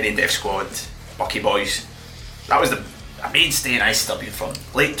NAK, Sumerian Death Squad, Bucky Boys, that was a mainstay in ICW from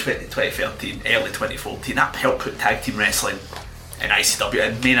late 2013, early 2014. That helped put tag team wrestling in ICW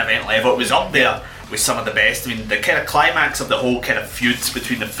at main event level. It was up there with some of the best. I mean, the kind of climax of the whole kind of feuds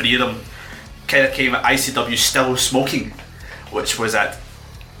between the three of them kind of came at ICW Still Smoking, which was at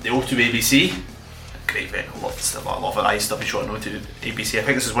the O2 ABC. Great event, I love an ICW show on O2 ABC. I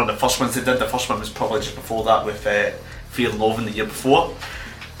think this is one of the first ones they did. The first one was probably just before that with Fear and Loathing the year before.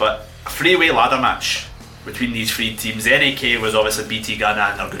 But a three-way ladder match between these three teams. The NAK was obviously BT Gunn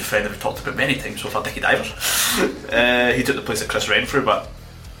and our good friend that we've talked about many times so far, Dickie Divers. He took the place of Chris Renfrew, but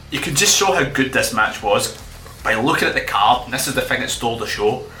you can just show how good this match was by looking at the card, and this is the thing that stole the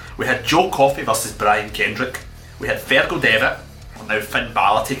show. We had Joe Coffey versus Brian Kendrick. We had Fergal Devitt, or now Finn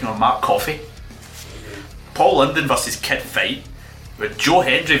Balor, taking on Mark Coffey. Paul Linden versus Kid Fight. We had Joe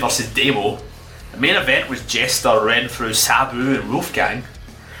Hendry versus Damo. The main event was Jester, Renfrew, Sabu and Wolfgang.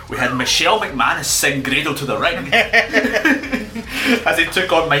 We had Michelle McMahon sing Grado to the ring as he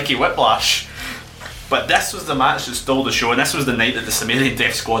took on Mikey Whiplash. But this was the match that stole the show, and this was the night that the Sumerian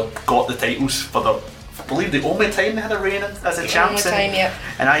Death Squad got the titles for I believe the only time they had a reign as a champs in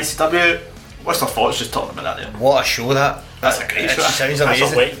ICW. What's their thoughts just talking about that there? What a show that. That's a great show. Sounds That's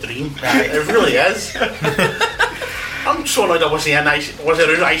amazing. a wet dream. It really is. I'm so annoyed I wasn't around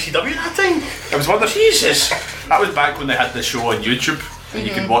ICW that time. It was one of Jesus. That was back when they had the show on YouTube, and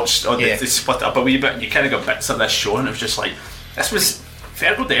you could watch. They split it up a wee bit, and you kind of got bits of this show, and it was just like, this was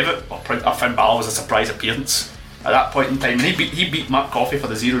Fergal Devitt or Finn Balor was a surprise appearance at that point in time, and he beat Mark Coffey for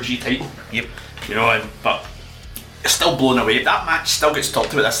the 0G title. Yep. You know, but it's still blown away. That match still gets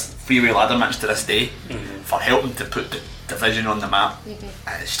talked about, this three-way ladder match to this day, for helping to put the division on the map.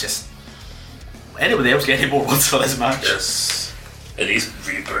 And it's just, anybody else get any more words for this match? Yes. It is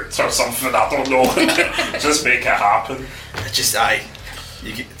reboot or something, I don't know. Just make it happen. It's just,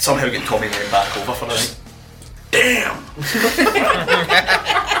 somehow get Tommy Len back over for it. Damn!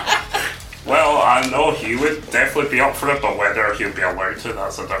 Well, I know he would definitely be up for it, but whether he'll be allowed to,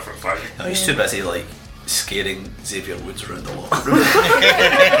 that's a different thing. No, he's too busy, like, scaring Xavier Woods around the locker room.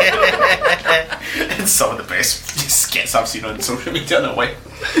 And some of the best skits I've seen on social media in a way.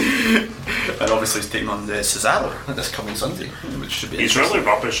 And obviously he's taking on Cesaro this coming Sunday, which should be He's really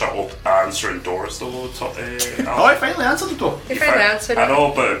rubbish at answering doors though. Oh, I finally answered the door. He finally answered I it.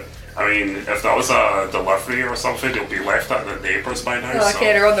 know, but I mean, if that was a delivery or something, it'll be left at the neighbours by now. Oh,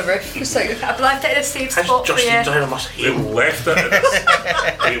 okay, they're on the roof. Just like, I've left it in a safe spot for Justin you. Driver must hate We him. left it.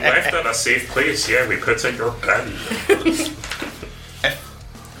 We left it in a safe place. Yeah, we put in your bin.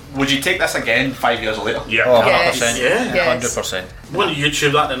 Would you take this again 5 years later? Yeah. Oh, Yes. 100%. Yeah. Yes. 100%. I'm going to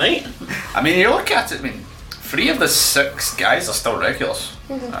YouTube that tonight. I mean, you look at it, I mean, 3 of the 6 guys are still regulars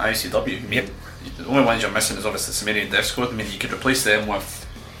at ICW. I mean, the only ones you're missing is obviously Sumerian Death Squad. I mean, you could replace them with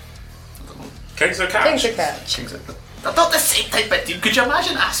Kings of Catch. Things like that. things like that. They're not the same type of team. Could you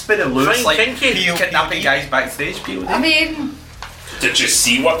imagine Aspen and Lewis Fine, like kinky. kidnapping guys backstage? POD? I mean, Did you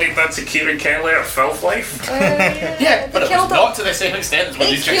see what they did to Kieran Kelly at Filth Life? yeah, but they it was killed not him. to the same extent as what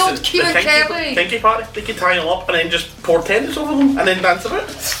They you killed just said. Kieran Kelly. Kinky party. They could tie him up and then just pour tennis over them and then dance about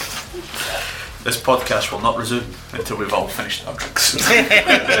it. This podcast will not resume until we've all finished our drinks.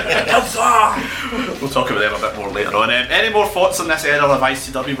 We'll talk about them a bit more later on. Any more thoughts on this era of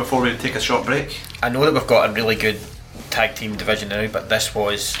ICW before we take a short break? I know that we've got a really good tag team division now, but this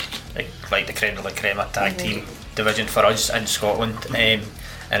was like the creme de la creme tag team division for us in Scotland in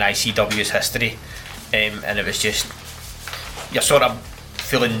ICW's history, and it was just, you're sort of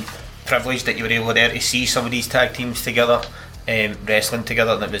feeling privileged that you were able there to see some of these tag teams together, wrestling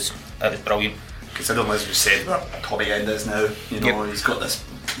together, and it was brilliant. Considering, as we said, where Tommy End is now, you know, he's got this,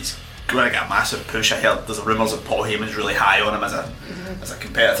 he's going to get a massive push. I heard there's rumours that Paul Heyman's really high on him as a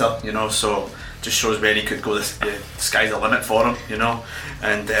competitor, you know, so just shows where he could go. The sky's the limit for him, you know,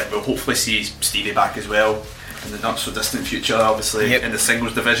 and we'll hopefully see Stevie back as well in the not so distant future, obviously in the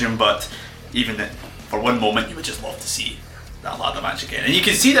singles division. But even for one moment, you would just love to see that ladder match again, and you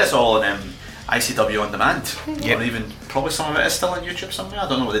can see this all on ICW on demand, or even probably some of it is still on YouTube somewhere. I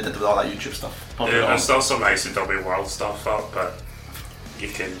don't know what they did with all that YouTube stuff. Probably Yeah, all. there's still some ICW World stuff up, but you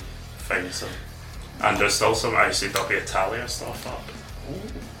can find some. And there's still some ICW Italia stuff up.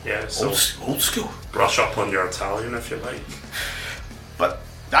 Yeah, so old school. brush up on your Italian if you like. But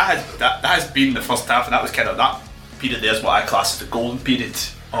that has been the first half, and that was kind of that period there is what I class as the golden period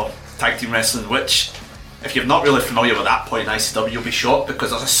of tag team wrestling, which, if you're not really familiar with that point in ICW, you'll be shocked,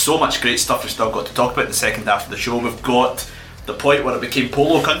 because there's so much great stuff we've still got to talk about in the second half of the show. We've got the point where it became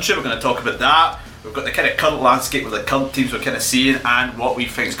Polo Country, we're going to talk about that. We've got the kind of current landscape with the current teams we're kind of seeing and what we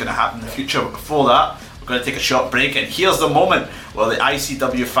think is going to happen in the future. But before that, we're going to take a short break, and here's the moment where the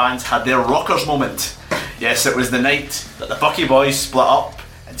ICW fans had their rockers moment. Yes, it was the night that the Bucky Boys split up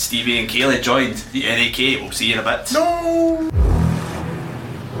and Stevie and Kaylee joined the NAK. We'll see you in a bit. No!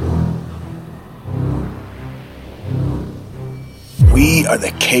 We are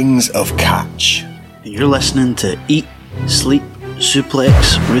the kings of catch. You're listening to Eat, Sleep,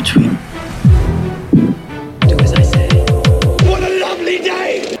 Suplex, Retweet. Do as I say. What a lovely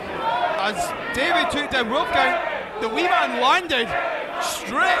day! As David took down Wolfgang, the wee man landed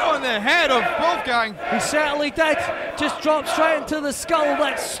straight on the head of Wolfgang. He certainly did. Just dropped straight into the skull.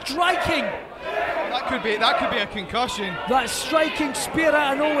 That's striking. That could be a concussion. That striking spear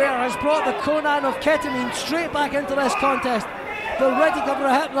out of nowhere has brought the Conan of ketamine straight back into this contest. They're ready to cover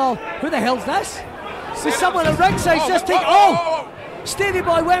a hit roll. Who the hell's this? There's someone at ringside just take. Oh! Stevie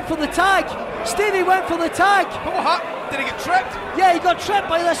Boy went for the tag. Stevie went for the tag. What? Did he get tripped? Yeah, he got tripped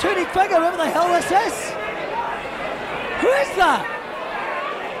by this hooded figure, whoever the hell this is. Who is that?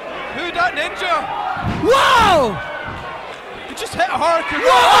 Who that ninja? Wow! He just hit a hurricane.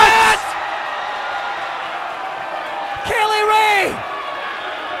 What? Kaylee Ray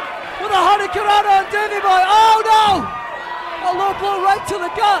with a hurricane on Davey Boy. Oh no! A low blow right to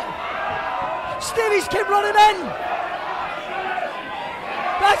the gut. Stevie's came running in.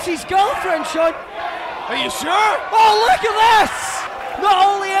 That's his girlfriend, Sean. Are you sure? Oh, look at this! Not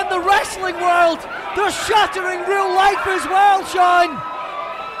only in the wrestling world, they're shattering real life as well, Sean.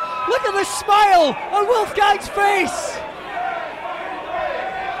 Look at the smile on Wolfgang's face.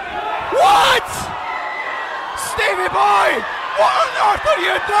 What? Stevie boy! What on earth are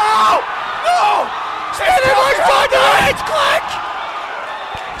you now? No! Stevie boy's trying to edge click!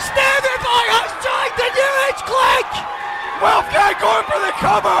 Stevie boy has tried the new edge click! Wolfgang going for the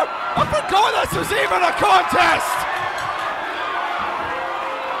cover! I forgot this was even a contest!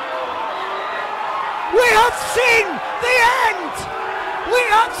 We have seen the end! We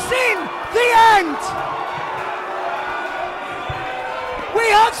have seen the end! We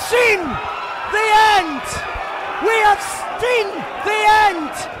have seen the end! We have seen the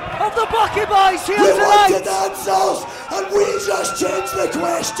end of the Bucky Boys here tonight! We wanted answers and we just changed the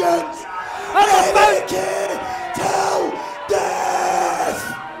questions! And till death!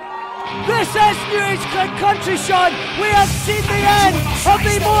 this is New Age Country, Sean. We have seen the end of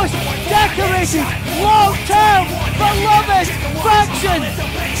the most decorated, long-term, beloved faction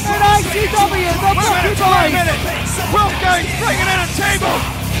in ICW, the Bucky Boys. Wolfgang bringing in a table!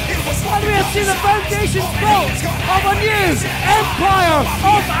 And we have seen the foundations built of a new empire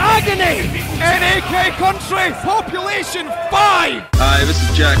of agony. NAK Country, population 5! Hi, this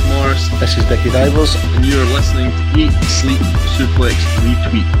is Jack Morris. This is Dickie Divers. And you're listening to Eat, Sleep, Suplex,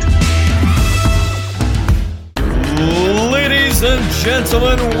 Retweet. Ladies and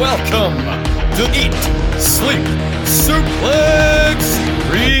gentlemen, welcome to Eat, Sleep, Suplex,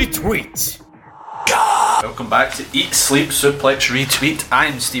 Retweet. Welcome back to Eat, Sleep, Suplex, Retweet.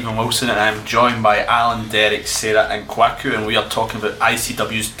 I'm Stephen Wilson and I'm joined by Alan, Derek, Sarah and Kwaku, and we are talking about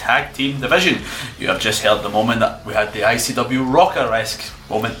ICW's tag team division. You have just heard the moment that we had the ICW Rocker-esque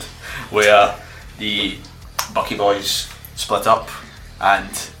moment where the Bucky Boys split up and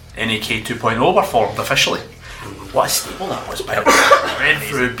NAK 2.0 were formed officially. What a stable that was, by the way. Ran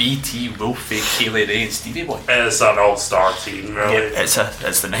through BT, Wolfie, Kaylee Ray and Stevie Boy. It's an all-star team, really. Yeah,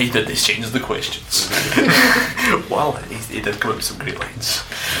 it's the night that they changed the questions. Well, he did come up with some great lines.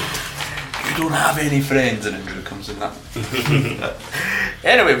 You don't have any friends, and Andrew comes in that.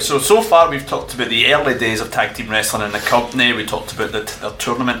 Anyway, so far we've talked about the early days of tag team wrestling in the company. We talked about their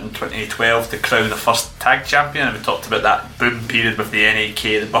tournament in 2012 to crown the first tag champion, and we talked about that boom period with the NAK,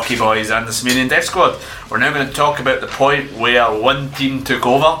 the Bucky Boys and the Sumerian Death Squad. We're now going to talk about the point where one team took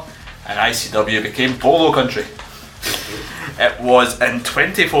over and ICW became Polo Country. It was in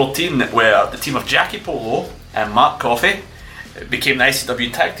 2014 where the team of Jackie Polo and Mark Coffey became the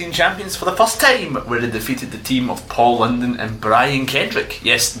ICW Tag Team Champions for the first time, where they defeated the team of Paul London and Brian Kendrick.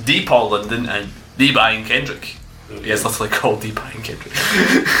 Yes, the Paul London and the Brian Kendrick. He is literally called the Brian Kendrick.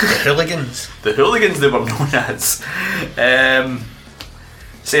 The Hooligans. The Hooligans they were known as.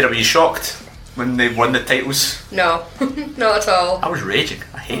 Sarah, were you shocked when they won the titles? No, not at all. I was raging.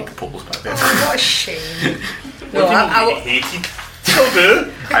 I hate the Polos back then. Oh, what a shame. No, I hated. Still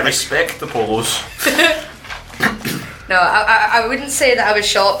do. I respect the Polos. No, I wouldn't say that I was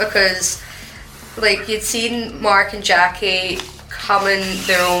shocked because, like, you'd seen Mark and Jackie coming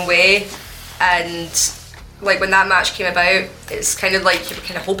their own way, and like when that match came about, it's kind of like you were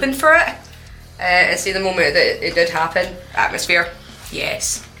kind of hoping for it. And see the moment that it did happen, atmosphere,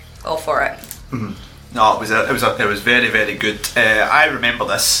 yes, all for it. Mm-hmm. No, it was very, very good. I remember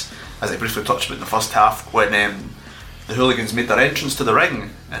this, as I briefly touched on in the first half, when the Hooligans made their entrance to the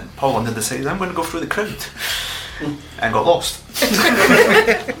ring, and Paul London decided, I'm going to go through the crowd. And got lost.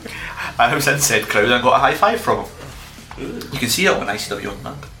 I was in said crowd and got a high five from him. You can see it on ICW on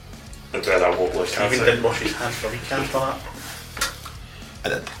demand. And then I won't look at Stephen it. didn't wash his hands for a week after that. I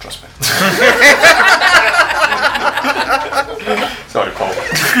did, trust me. Sorry, Paul.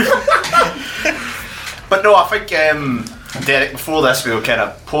 But no, I think Derek, before this we were kind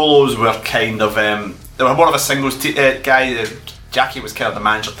of, Polos were kind of, they were more of a singles guy. Jackie was kind of the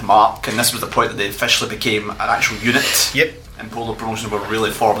manager to Mark, and this was the point that they officially became an actual unit. Yep. And Polo Promotions were really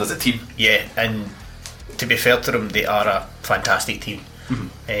formed as a team. Yeah, and to be fair to them, they are a fantastic team.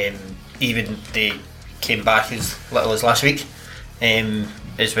 Mm-hmm. Even they came back as little as last week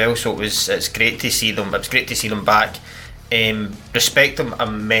as well, so it's great to see them. It was great to see them back. Respect them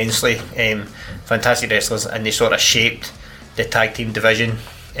immensely. Fantastic wrestlers, and they sort of shaped the tag team division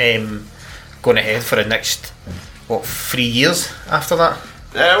going ahead for the next 3 years after that.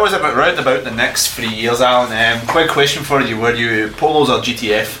 It was round about the next 3 years, Alan. Quick question for you: were you Polos or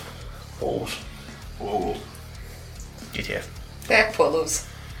GTF? Polos. Oh. GTF. Yeah, Polos.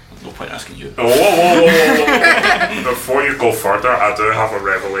 No point asking you. Oh. Before you go further, I do have a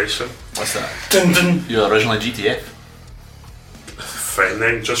revelation. What's that? Dun dun. You were originally GTF. Fine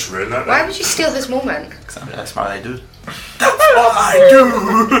then, just ruin it. Why would you steal this moment? That's what I do. That's what I do!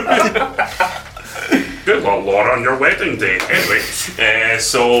 Good luck, Laura, on your wedding day. Anyway,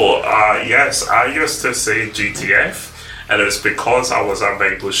 yes, I used to say GTF, And it was because I was a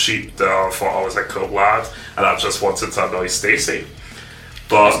mindless sheep that I thought I was a cool lad, and I just wanted to annoy Stacey.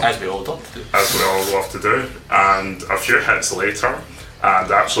 But as we all love to do. As we all love to do. And a few hits later,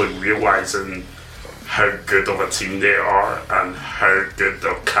 and actually realising how good of a team they are and how good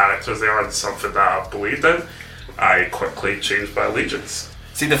of characters they are, and something that I believed in, I quickly changed my allegiance.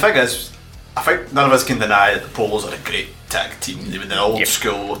 See, the thing is, I think none of us can deny that the Polos are a great tag team. They were the old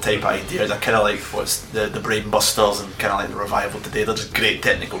school type idea. They're kind of like what's the Brain Busters and kind of like the Revival today. They're just great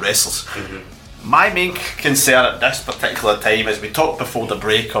technical wrestlers. My main concern at this particular time is we talked before the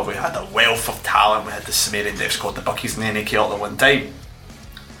break of we had a wealth of talent. We had the Sumerian Death Squad, the Buckies and the NAK all at one time.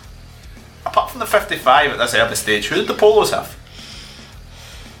 Apart from the 55 at this early stage, who did the Polos have?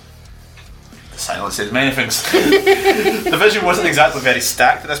 The silence says many things. The division wasn't exactly very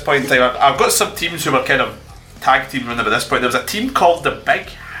stacked at this point in time. I've got some teams who were kind of tag team running at this point. There was a team called the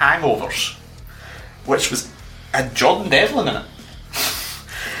Big Hangovers, which had Jordan Devlin in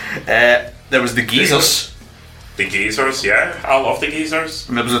it. There was the Geezers. The Geezers, yeah. I love the Geezers.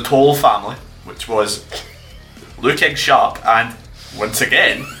 And there was the Toll family, which was Luke Egg Sharp and, once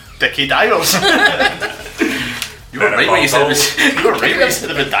again, Dickie Divers. You were right when you said it was. You were right when you said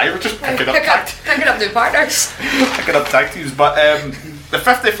it was Diver, just picking up new partners. Picking up tag teams. But the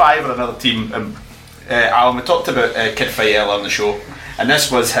 55 are another team. Alan, we talked about Kid Fight earlier on the show, and this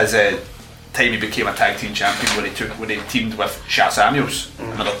was his time he became a tag team champion when he teamed with Sha Samuels,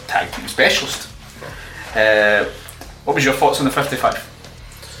 another tag team specialist. What was your thoughts on the 55?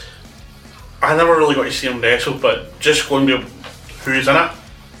 I never really got to see him wrestle, but just going to who's in it,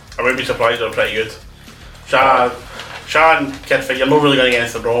 I wouldn't be surprised they're pretty good. Sha and Kid Fight, you're not really going to get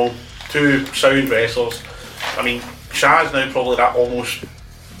anything wrong. Two sound wrestlers. I mean, Sha's now probably that almost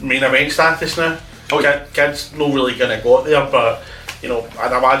main event status now. Kid's not really going to go up there, but you know,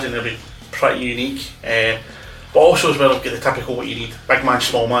 I'd imagine they'll be pretty unique. But also as well, get the typical what you need: big man,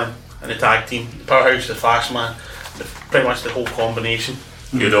 small man, and the tag team. The powerhouse, the fast man, pretty much the whole combination.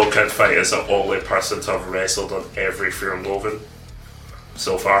 You know, Kid Fight is the only person to have wrestled on every Fear and Loathing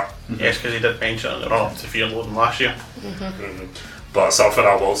so far. Yes, because he did mention it in the run-up to Fear and Loathing last year. But something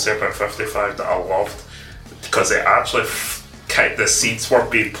I will say about 55 that I loved, because it actually the seeds were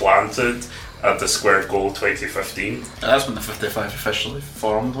being planted at the Square Goal 2015. That's when the 55 officially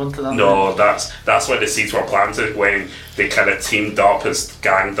formed, wasn't it? No, that's when the seeds were planted, when they kind of teamed up and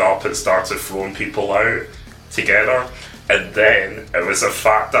ganged up and started throwing people out together. And then it was the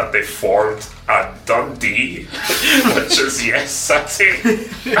fact that they formed a Dundee, which is Yes City.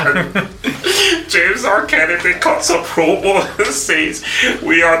 And James R. Kennedy cuts a promo and says,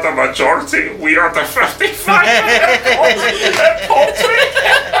 "We are the majority, we are the 55."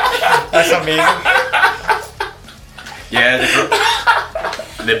 That's amazing. Yeah,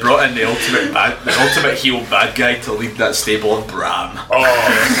 they brought in the ultimate heel bad guy to lead that stable of Bram.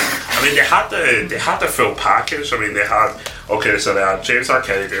 I mean, they had the full package. I mean, they had James R.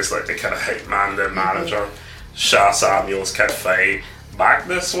 Kennedy as like the kind of hype man, the manager. Sha Samuels, Kid Fight.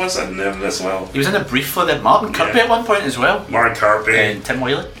 Magnus was in them as well. He was in it briefly. Then Martin Kirby at one point as well. Martin Kirby and Tim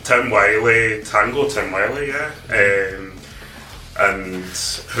Wiley. Tim Wiley, yeah. And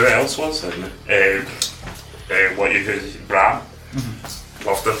who else was in it? Bram.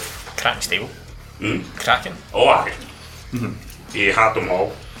 Loved it. Kraken stable. Kraken. Oh, aye. He had them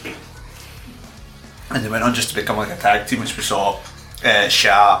all. And they went on just to become like a tag team, which we saw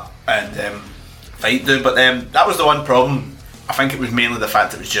Sha and Fight do. But that was the one problem. I think it was mainly the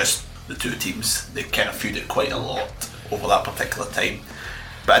fact that it was just the two teams. They kind of feuded quite a lot over that particular time.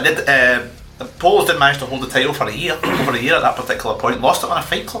 But the Polos didn't manage to hold the title for over a year at that particular point. Lost it on a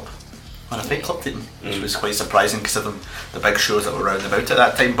Fight Club. On a Fight Club team, which was quite surprising considering the big shows that were round about at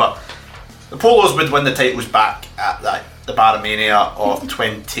that time. But the Polos would win the titles back at the Baramania of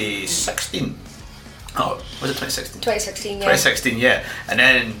 2016. Oh, was it 2016? 2016, yeah. 2016, yeah. And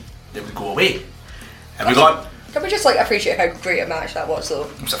then they would go away. And we got... Can we just appreciate how great a match that was, though?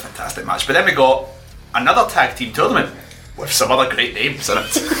 It was a fantastic match. But then we got another tag team tournament with some other great names in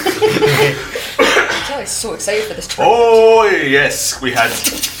it. I'm so excited for this tournament. Oh, yes. We had...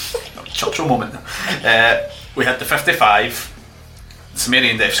 Churchill moment. We had the 55, the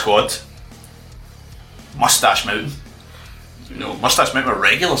Sumerian Death Squad, Mustache Mountain. Mustache Mountain were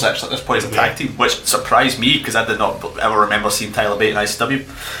regulars actually at this point as a tag team, which surprised me because I did not ever remember seeing Tyler Bate in ICW.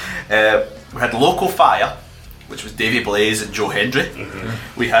 We had Local Fire, which was Davey Blaze and Joe Hendry.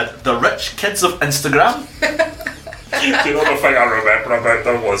 We had the Rich Kids of Instagram. Do you know the thing I remember about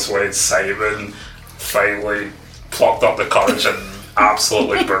them was when Simon finally plucked up the courage and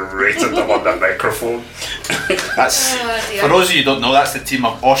absolutely berated them on the microphone. That's for those of you who don't know, that's the team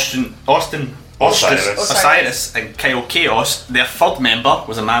of Austin Osiris and Kyle Chaos. Their third member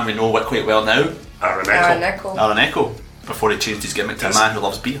was a man we know quite well now, Aaron Echo, before he changed his gimmick to a man who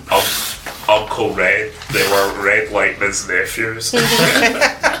loves beer. Uncle Red. They were Red Lightning's nephews.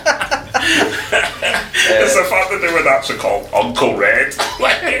 It's the fact that they were actually called Uncle Red.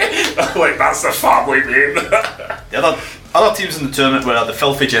 like that's the family name. The other teams in the tournament were the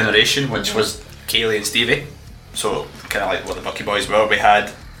Filthy Generation, which was Kaylee and Stevie. So kind of like what the Bucky Boys were. We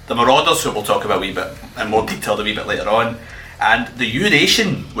had the Marauders, who we'll talk about a wee bit in more detail a wee bit later on, and the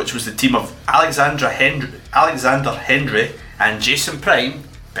U-Nation, which was the team of Alexander Hendry and Jason Prime,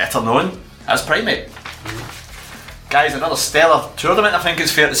 better known as Primate. Guys, another stellar tournament, I think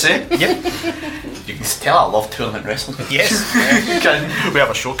it's fair to say. Yep. You can tell I love tournament wrestling. Yes. We have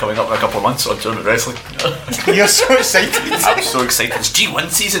a show coming up in a couple of months on tournament wrestling. You're so excited. I'm so excited. It's G1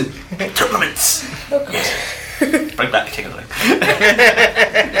 season. Tournaments. Bring back the King of the Ring.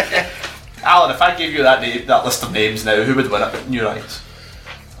 Alan, if I gave you that list of names now, who would win it in your eyes?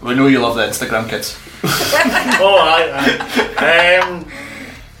 We know you love the Instagram kids.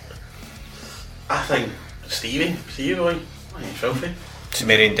 I think Stevie boy. He's filthy.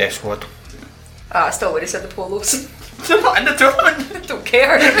 Sumerian Death Squad. I still would have said the Polos. They're not in the tournament. I don't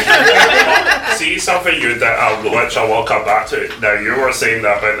care. See something you that which I will come back to. Now you were saying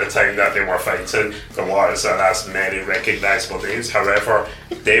that about the time that they were fighting, there was as many recognisable names. However,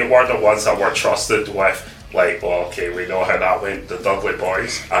 they were the ones that were trusted with, like, well, okay, we know how that went. The Dudley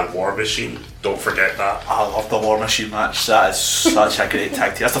Boys and War Machine. Don't forget that. I love the War Machine match. That is such a great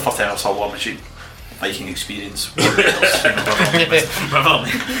tag team. That's the first time I saw War Machine. Viking experience. Whatever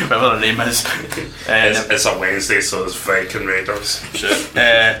the name is. It's a Wednesday, so it's Viking Raiders. Sure.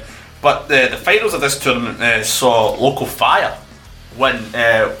 But the finals of this tournament saw Local Fire win.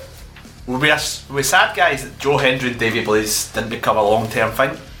 Were we sad, guys, that Joe Hendry and Davey Blaze didn't become a long-term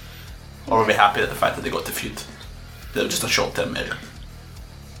thing? Or were we happy at the fact that they got to feud? That was just a short-term measure?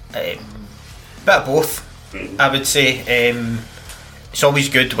 Bit of both, I would say. It's always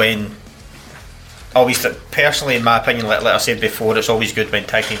good when... personally, in my opinion, like I said before, it's always good when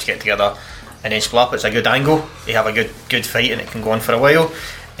tag teams get together and then split up. It's a good angle. They have a good fight and it can go on for a while.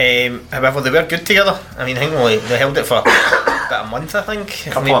 However, they were good together. I mean, I think they held it for about a month, I think.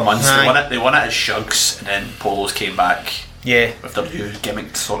 A couple of months. They won it as Shugs, and then Polos came back. Yeah. With their new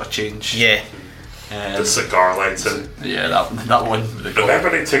gimmick sort of change. Yeah. The cigar lighting. Yeah, that one. Remember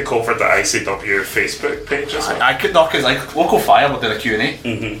they took over the ICW Facebook page as well? I could not, because like Local Fire were doing a Q&A,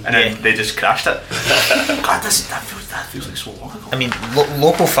 and then they just crashed it. God, that feels like so long ago. I mean,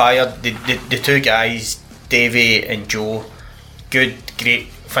 Local Fire, the two guys, Davey and Joe, good, great,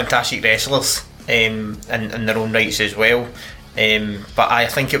 fantastic wrestlers in their own rights as well. But I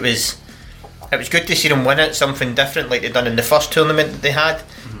think it was good to see them win it, something different like they done in the first tournament that they had.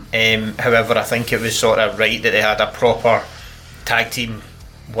 However, I think it was sort of right that they had a proper tag team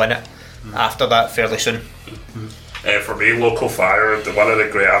win it after that fairly soon. For me, Local Fire, one of the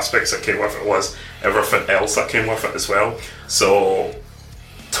great aspects that came with it was everything else that came with it as well. So,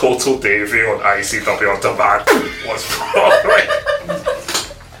 Total Davey on ICW on Demand was probably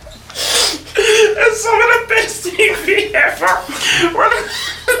it's some of the best TV ever. Where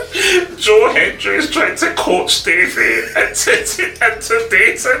Joe Hendry is trying to coach Davey into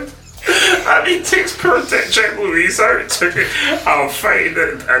dating, and he takes poor Jet Louise out to fight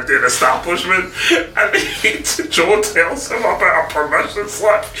in an establishment, and Joe tells him about a permission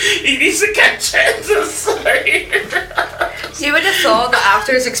slip. He needs to get Jet to sign. You would have thought that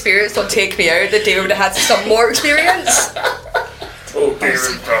after his experience on Take Me Out that David would have had some more experience. Oh,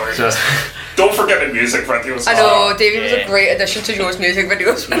 David, brilliant. Don't forget the music videos. I know, Davey was a great addition to Joe's music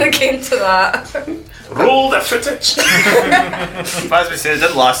videos when it came to that. Roll the footage. But as we said, it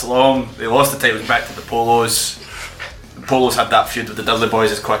didn't last long. They lost the titles back to the Polos. The Polos had that feud with the Dudley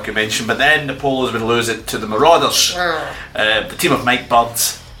Boys, as Quacky mentioned, but then the Polos would lose it to the Marauders. The team of Mike Bird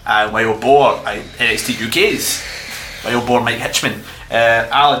and Wild Boar, NXT UK's Wild Boar Mike Hitchman.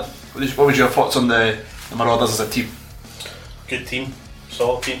 Alan, what was your thoughts on the Marauders as a team? Good team,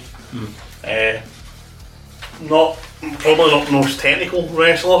 solid team. Probably not the most technical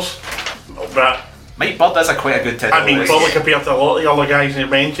wrestlers, but Mike Bird is quite a good technical wrestler. Probably compared to a lot of the other guys you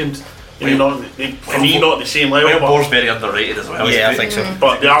mentioned, not at the same level. Wild Boar's very underrated as well. Yeah, I think so.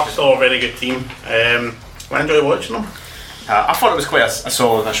 But they are still a very good team. I enjoy watching them. I thought it was quite a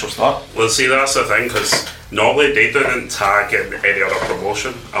solid initial start. Well, see, that's the thing, because normally they didn't tag in any other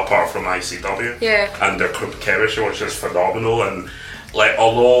promotion apart from ICW. Yeah. And their chemistry was just phenomenal. And like,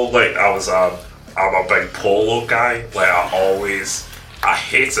 although like I'm a big Polo guy, like I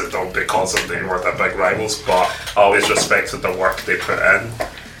hated them because they were the big rivals, but I always respected the work they put in.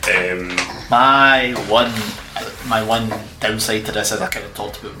 My one downside to this, as I kind of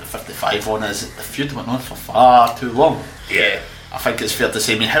talked about with the 55 one, is that the feud went on for far too long. Yeah. I think it's fair to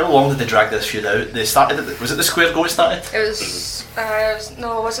say. I mean, how long did they drag this feud out? They started. Was it the square go? It started. It was.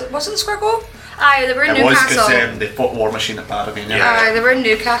 Was it the square go? Aye, they were in It was Newcastle. because they fought War Machine at Barrowby. Aye, they were in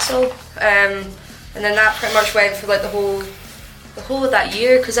Newcastle, and then that pretty much went for like the whole of that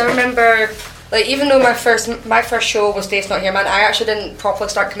year. Because I remember, like, even though my first show was Dave's Not Here Man, I actually didn't properly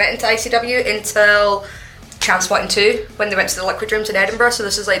start committing to ICW until Transpotting 2 when they went to the Liquid Rooms in Edinburgh. So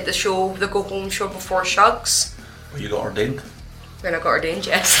this is like the go home show before Shugs. Well, you got ordained. When I got ordained,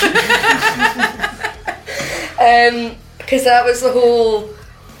 yes. Because that was the whole,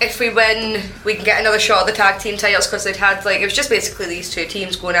 if we win, we can get another shot at the tag team titles, because they'd had, like, it was just basically these two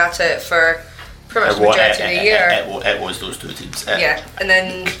teams going at it for pretty much the majority of the year. It was those two teams. Yeah, and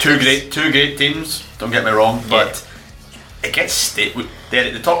then two great teams. Don't get me wrong, but it gets they're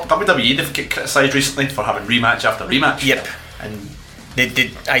at the top. WWE, they've get criticised recently for having rematch after rematch. Yep, and they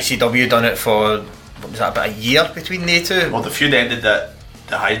did. ICW done it for, what was that, about a year between the two? Well, the feud ended at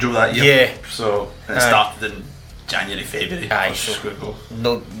the Hydro that year. Yeah, so it started in January, February. Aye, so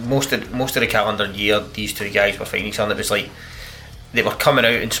no, most of the calendar year, these two guys were fighting each other. It was like they were coming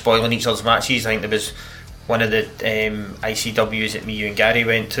out and spoiling each other's matches. I think there was one of the ICWs that me, you and Gary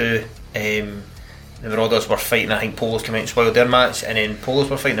went to. The Marauders were fighting. I think Polos came out and spoiled their match, and then Polos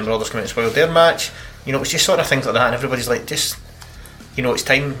were fighting. The Marauders came out and spoiled their match. You know, it was just sort of things like that, and everybody's like, just, you know, it's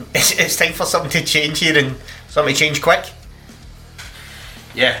time. It's time for something to change here, and something to change quick.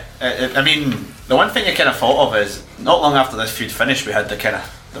 Yeah, I mean, the one thing I kind of thought of is not long after this feud finished, we had the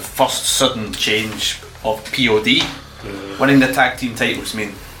first sudden change of POD winning the tag team titles. I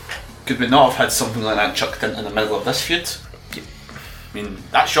mean, could we not have had something like that chucked in the middle of this feud? I mean,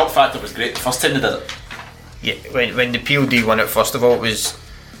 that shock factor was great the first time they did it. Yeah, when the POD won it, first of all, it was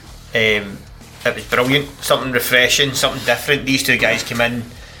brilliant, something refreshing, something different. These two guys came in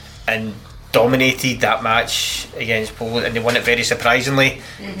and dominated that match against Poland, and they won it very surprisingly.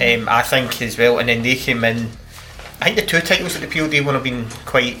 I think as well. And then they came in. I think the two titles that the POD won have been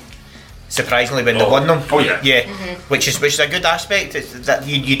quite surprisingly when they won them. Oh yeah, yeah. Which is a good aspect. It's that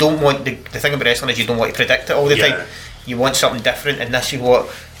you don't want the thing about wrestling is you don't want to predict it all the time. You want something different, and this is what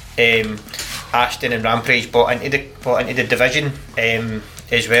Ashton and Rampage bought into the division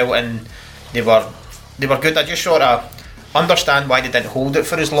as well, and they were good. I just sort of understand why they didn't hold it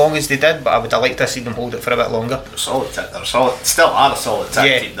for as long as they did, but I would have liked to see them hold it for a bit longer. They're solid. Still are a solid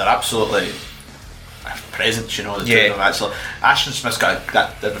tag team. They're absolutely present. You know, the two of them actually. Ashton Smith's got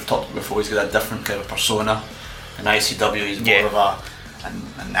that we've talked about before. He's got a different kind of persona. In ICW, he's more of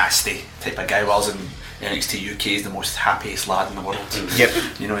a nasty type of guy. Whilst in NXT UK, he's the most happiest lad in the world.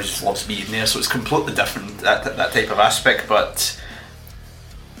 Yep. You know, he just loves being there. So it's completely different, that type of aspect. But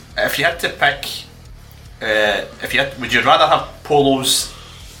if you had to pick, would you rather have Polos?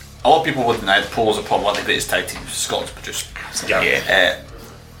 A lot of people would deny that Polos are probably one of the greatest tag teams Scotland's produced.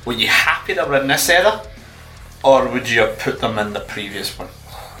 Were you happy they were in this era, or would you have put them in the previous one?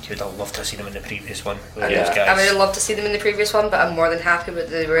 You'd have loved to see them in the previous one. I would have loved to see them in the previous one, but I'm more than happy that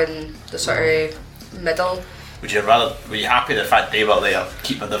they were in the sort of middle. Were you happy the fact they were there,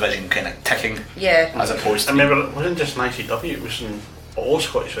 keep the division kind of ticking? Yeah. As opposed to. I remember it wasn't just in ICW, it was in all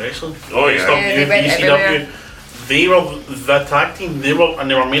Scottish wrestling. Oh yeah. They went everywhere. They were the tag team. They were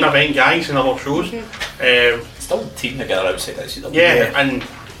main event guys in other shows. Still a team together outside ICW. Yeah, and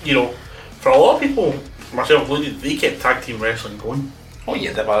you know, for a lot of people, myself included, they kept tag team wrestling going. Oh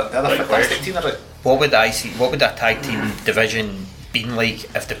yeah, they're a fantastic team. What would that tag team division been like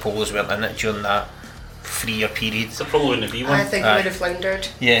if the Polos weren't in it during that 3-year period? It probably wouldn't be one. I think it would have floundered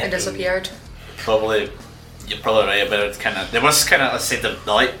and disappeared. You're probably right about it. There was let's say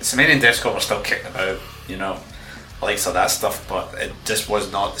the Sumerian Desktop were still kicking about, you know, likes of that stuff, but it just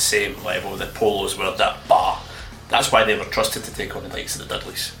was not the same level that Polos were at that bar. That's why they were trusted to take on the likes of the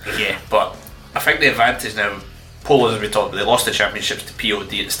Dudleys. Yeah. But I think the advantage now, Polos, as we talked about, they lost the championships to POD at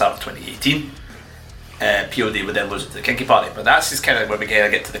the start of 2018. POD would then lose it to the Kinky Party, but that's just kind of where we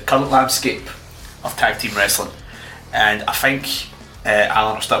get to the current landscape of tag team wrestling. And I think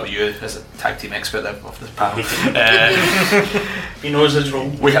Alan, I'll start with you as a tag team expert of this panel. He knows his role.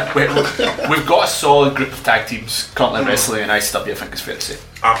 We've got a solid group of tag teams currently wrestling in ICW, I think it's fair to say.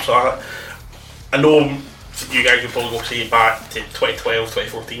 Absolutely. I know you guys would probably go say back to 2012,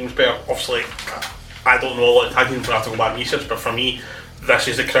 2014 was better. Obviously, I don't know a lot of tag teams, I have to go back and research, but for me, this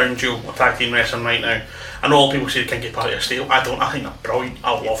is the crown jewel of tag team wrestling right now. I know all people say the Kinky Party are stale. I think they're brilliant.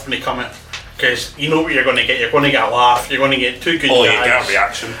 I love when they come in, because you know what you're going to get. You're going to get a laugh. You're going to get two good guys. You get a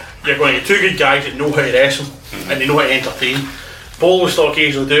reaction. You're going to get two good guys that know how to wrestle and they know how to entertain. Polo will still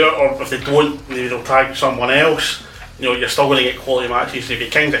occasionally do it, or if they don't, they'll tag someone else. You're still going to get quality matches. So you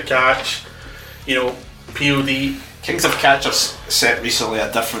get Kings of Catch, POD. Kings of Catch have set recently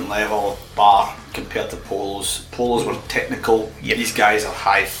a different level bar compared to Polos. Polos were technical. Yep. These guys are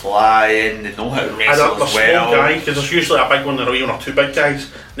high flying. They know how to wrestle as well. Small guys, because there's usually a big one or even two big guys.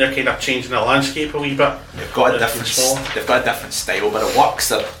 And they're kind of changing the landscape a wee bit. They've got a different style, but it works.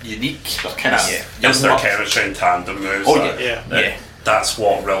 They're unique. They're kind of Just their chemistry and tandem moves. Yeah. That's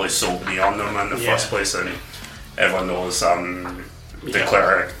what really sold me on them in the first place, and everyone knows.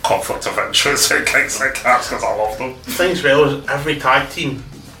 Declare a conflict of interest in Kings of Catch because I love them. The thing as well is every tag team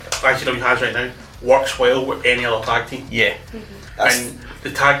ICW has right now works well with any other tag team. Yeah. And the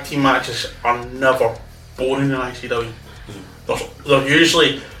tag team matches are never boring in ICW. They're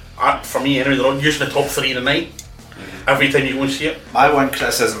usually, for me anyway, they're usually the top 3 of the night. Every time you go and see it. My one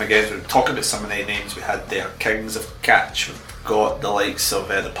criticism again, we talk about some of the names we had there. Kings of Catch, we've got the likes of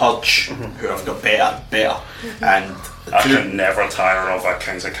the Purge, who have got better, and I can never tire of a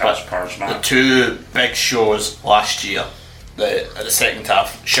Kings of Catch Purge match. The two big shows last year, at the second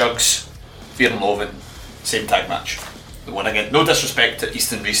half, Shugs, Fear and Loathing, same tag match. The one again, no disrespect to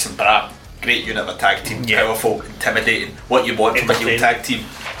Easton Reese and Bra, great unit of a tag team, powerful, intimidating, what you want from a heel tag team.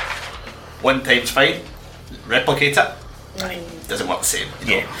 One time's fine, replicate it. Doesn't work the same.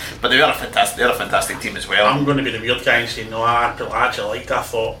 But they are a fantastic team as well. I'm going to be the weird guy and say no, I actually liked it. I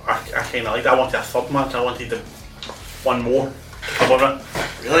thought I kind of liked it. I wanted a third match. I wanted one more to cover it.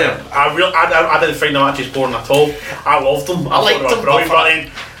 Really? I didn't find the matches boring at all. I loved them. I liked them. Brilliant. But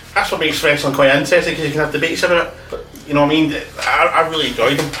then that's what makes wrestling quite interesting, because you can have debates about it. But you know what I mean? I really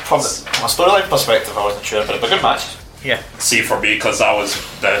enjoyed them. From a storyline perspective, I wasn't sure, but a good match. Yeah. See, for me, because that was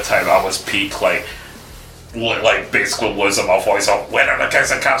the time I was peak, like basically losing my voice of when are the Kings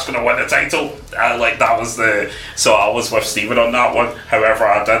of Catch going to win the title? That was so I was with Stephen on that one. However,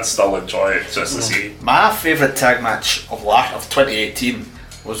 I did still enjoy it just to see. My favourite tag match of 2018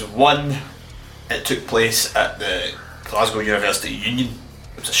 was one. It took place at the Glasgow University Union.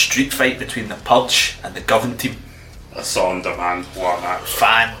 It was a street fight between the Purge and the Govan team. I saw on demand one match.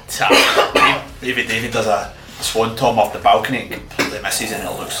 Fantastic. David does a swan tom off the balcony and completely misses, and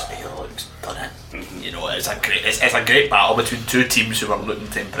it looks done it. It's a great battle between two teams who were looking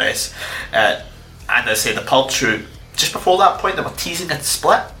to impress. And I say the Purge, who just before that point they were teasing a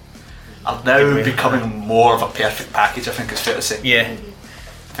split, are now becoming more of a perfect package. I think it's fair to say. Yeah.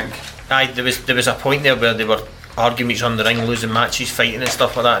 I think. Aye, there was a point there where they were arguing each other in the ring, losing matches, fighting and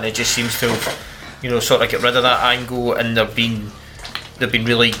stuff like that, and it just seems to have, sort of get rid of that angle. And they've been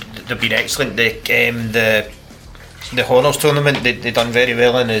excellent. The Honours tournament they done very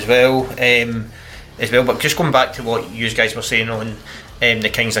well in as well. But just going back to what you guys were saying on the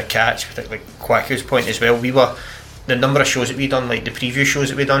Kings of Catch, particularly Quacko's point as well, the number of shows that we done, like the preview shows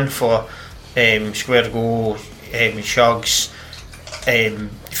that we done for Square Go, Shugs,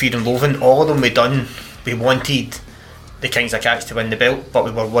 Fear and Loathing, all of them we wanted the Kings of Catch to win the belt, but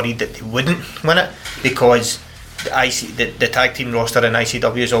we were worried that they wouldn't win it, because the tag team roster in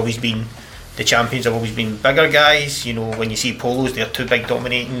ICW has always been, the champions have always been bigger guys. When you see Polos, they're two big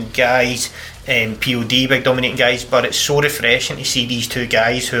dominating guys, POD big dominating guys, but it's so refreshing to see these two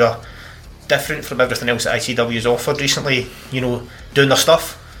guys who are different from everything else that ICW has offered recently, doing their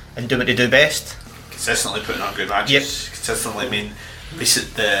stuff and doing what they do best. Consistently putting on good matches. Consistently,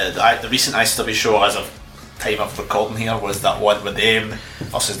 the recent ICW show as of time of recording here was that one with them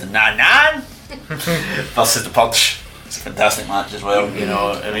versus the Nan versus the Purge. It's a fantastic match as well.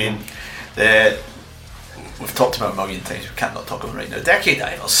 We've talked about it a million times, we can't not talk about it right now. Decade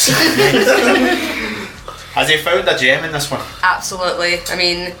Divers. Has he found a gem in this one? Absolutely.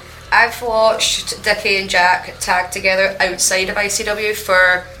 I've watched Dickie and Jack tag together outside of ICW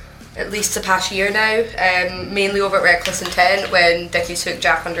for at least the past year now, mainly over at Reckless Intent when Dickie took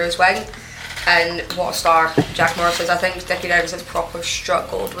Jack under his wing, and what a star Jack Morris is. I think Dickie Divers has proper struck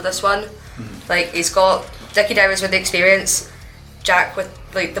gold with this one. He's got Dickie Divers with the experience, Jack with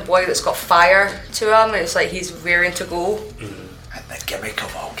the boy that's got fire to him. It's like he's rearing to go. And the gimmick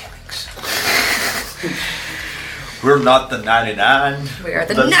of all gimmicks. We're not the 99. We are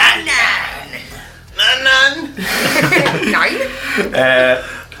the 99. 9.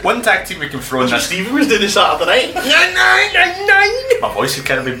 One tag team we can throw in this. Stephen was doing this Saturday night. 9. My voice had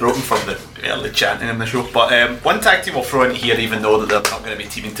kind of been broken from the early chanting in the show. But one tag team we'll throw in here, even though that they're not going to be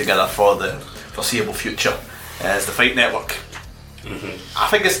teaming together for the foreseeable future, is the Fight Network. I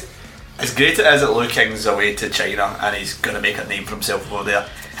think it's as great as Liu King's away to China and he's going to make a name for himself over there.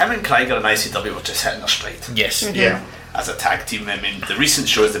 Him and Krieger and ICW were just hitting their stride. Yes. Yeah. As a tag team, the recent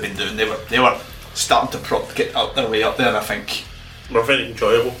shows they've been doing, they were starting to get up their way up there, and I think were very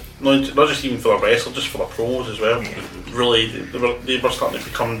enjoyable. Not just even for the wrestler, just for the promos as well. Really, they were starting to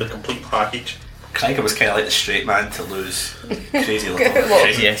become the complete package. Krieger was kind of like the straight man to lose. Crazy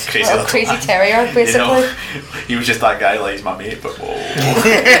little, crazy terrier, basically. You know, he was just that guy, like he's my mate, but whoa.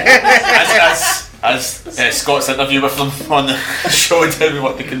 as Scott's interview with them on the show tell me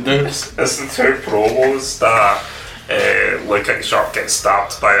what they can do. It's the two promos that King Shark gets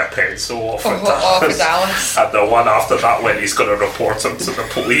stabbed by a pencil off of Dallas. And the one after that when he's going to report him to the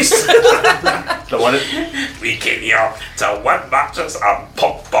police. The one we came here to win matches and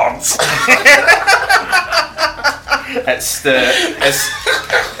pump bombs. It's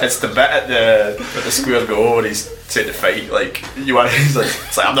the bit at the square go where he's saying to fight, like you want. He's like,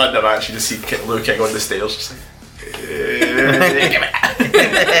 it's like I'm not in the match. You just see Luke King on the stairs, just like.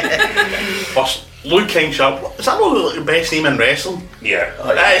 Luke King Sharp, is that not the best name in wrestling? Yeah.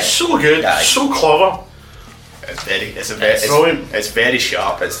 It's so good, so clever. It's brilliant. It's very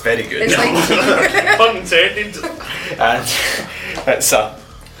sharp. It's very good. It's like pun intended. And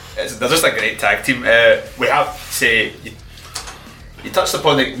they're just a great tag team. We have to say you touched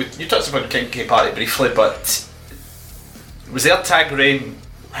upon the Kinky Party briefly, but was their tag reign?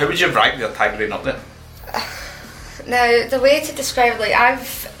 How would you rank their tag reign up there? Now, the way to describe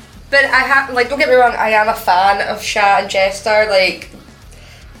it, don't get me wrong, I am a fan of Shat and Jester. Like,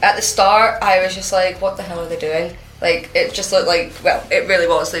 at the start, I was just like, what the hell are they doing? Like, it just looked like, well, it really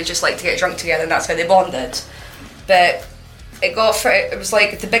was, they just like to get drunk together and that's how they bonded. But it was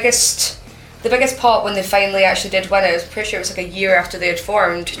like the biggest part when they finally actually did win it. I was pretty sure it was like a year after they had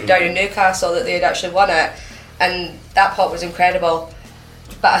formed down in Newcastle that they had actually won it, and that part was incredible.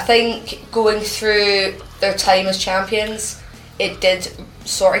 But I think going through their time as champions, it did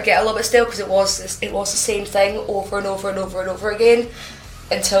sort of get a little bit stale because it was the same thing over and over and over and over again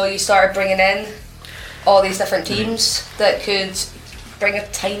until you started bringing in all these different teams that could bring a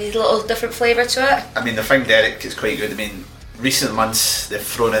tiny little different flavour to it. I mean, the thing, Derek, is quite good. I mean, recent months they've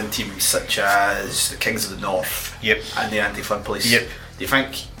thrown in teams such as the Kings of the North and the Anti-Fun Police. Do you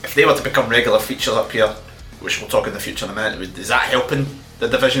think if they were to become regular features up here, which we'll talk in the future in a minute, is that helping the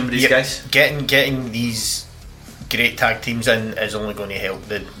division with these guys? Getting these great tag teams in is only going to help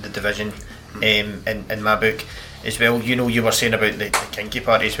the division in my book as well. You know, you were saying about the Kinky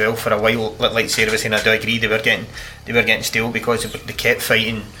Party as well. For a while, like Sarah was saying, I do agree they were getting stale because they kept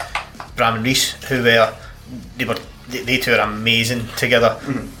fighting Bram and Reese, who they two are amazing together,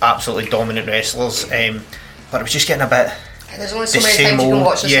 absolutely dominant wrestlers, but it was just getting a bit. There's only so many times you can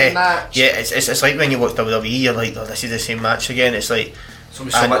watch the same match. Yeah, it's like when you watch WWE, you're like, oh, this is the same match again. It's like so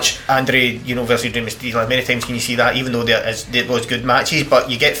much. Andre, versus Rey Mysterio. Like, many times can you see that, even though there was good matches,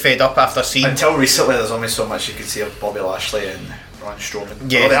 but you get fed up after seeing. Until recently, there's only so much you can see of Bobby Lashley and Braun Strowman.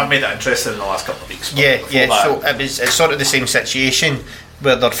 Yeah, they have made it interesting in the last couple of weeks. Yeah. So it's sort of the same situation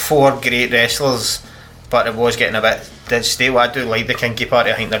where there are four great wrestlers, but it was getting a bit stale. I do like the Kinky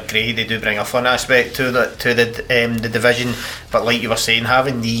Party. I think they're great. They do bring a fun aspect to the division. But like you were saying,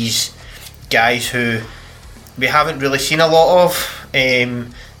 having these guys who we haven't really seen a lot of,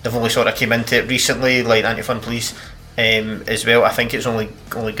 they've only sort of came into it recently, like Anti-Fun Police as well. I think it's only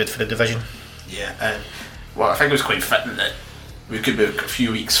good for the division. Yeah, well, I think it was quite fitting that we could be a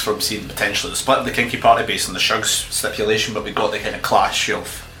few weeks from seeing potentially the split of the Kinky Party based on the Shugs stipulation, but we got the kind of clash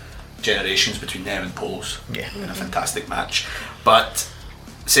of generations between them and Polos in a fantastic match. But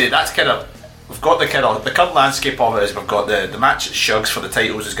say that's kind of, we've got the current landscape of it is we've got the match at Shugs for the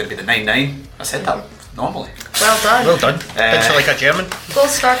titles is going to be the 9-9. I said that normally. Well done. It's like a German. Gold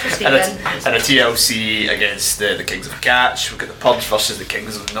star for Stephen. And a TLC against the Kings of Catch. We've got the Purge versus the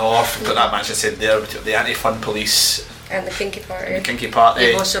Kings of the North. We've got that match I said there between the Anti-Fun Police and the Kinky Party.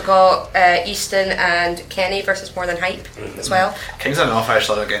 You've also got Easton and Kenny versus More Than Hype as well. Kings of the North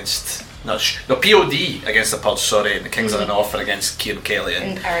actually against POD against the Purge, and the Kings of the North are against Kieran Kelly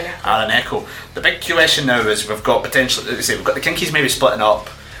and Aaron Echo. The big question now is we've got potentially, we've got the Kinkies maybe splitting up.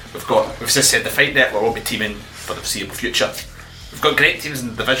 We've just said the Fight Network will be teaming for the foreseeable future. We've got great teams in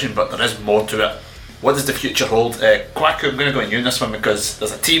the division, but there is more to it. What does the future hold? Kwaku, I'm going to go on you in this one because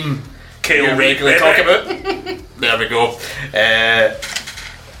there's a team you regularly talk about. There we go.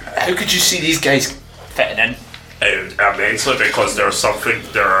 How could you see these guys fitting in? Immensely, because there's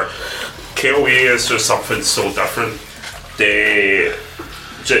KOA is just something so different. They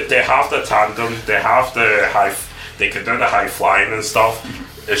have the tandem, they have they can do the high flying and stuff.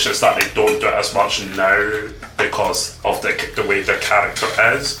 It's just that they don't do it as much now because of the way the character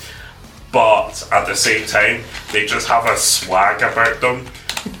is. But at the same time, they just have a swag about them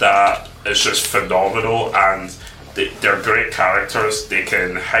that is just phenomenal, and they're great characters. They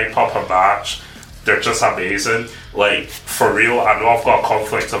can hype up a match. they're just amazing. Like, for real, I know I've got a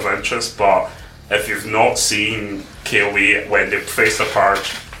conflict of interest, but if you've not seen KOE when they face the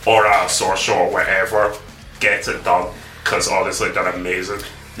Purge or a Source Show or whatever, get it done, because honestly they're amazing.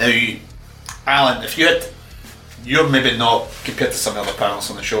 Now, Alan, if you're maybe not, compared to some of the other panels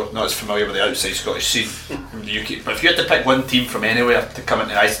on the show, not as familiar with the outside Scottish scene from the UK, but if you had to pick one team from anywhere to come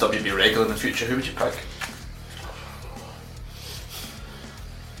into ICW regular in the future, who would you pick?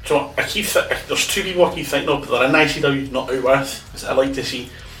 So there's two people I keep thinking of that are in ICW not out with. I'd like to see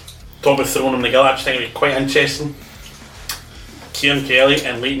talk about throwing them together. I just think it'd be quite interesting. Kieran Kelly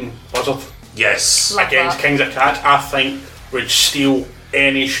and Leighton Buzzard. Yes. Against Kings of Catch, I think would steal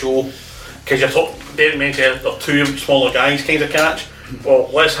any show. Because you're talking, Derek mentioned they're two smaller guys, Kings of Catch. Well,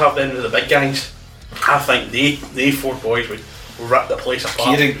 let's have them as the big guys. I think they four boys would rip the place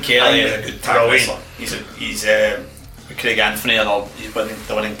apart. Kieran Kelly is a good tag wrestler. He's with Craig Anthony and all. He's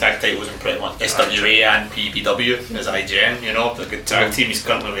winning tag titles in pretty much SWA and PBW as IGN. You know, the good tag team. He's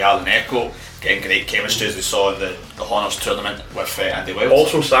currently with Alan Echo, getting great chemistry as we saw in the Honours tournament with Andy Wells.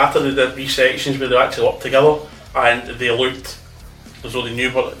 Also, Saturday they did these sections where they actually worked together and they looked as though they knew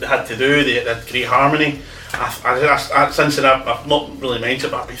what they had to do. They had great harmony. Since then, I've not really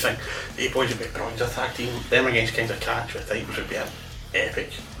mentioned it, but I've been thinking the boys would be brilliant as a tag team. Them against Kings of Catch with Titans would be an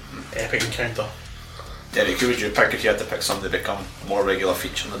epic encounter. Derek, who would you pick if you had to pick somebody to become a more regular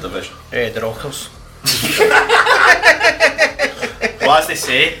feature in the division? The Rockers. Well, as they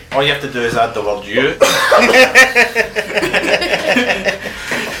say, all you have to do is add the word you.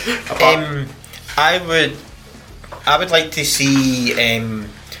 I would like to see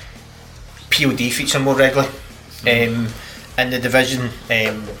POD feature more regularly in the division.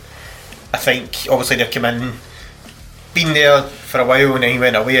 I think obviously they've come in, been there for a while, and then he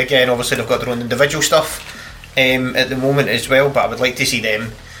went away again. Obviously they've got their own individual stuff at the moment as well, but I would like to see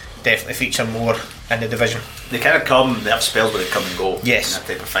them definitely feature more in the division. They kind of come, they have spells where they come and go. Yes. And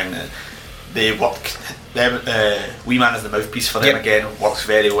that type of thing. They work. Wee Man is the mouthpiece for them again. Works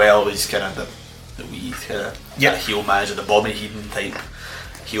very well. He's kind of the wee kind of heel manager, the Bobby Heenan type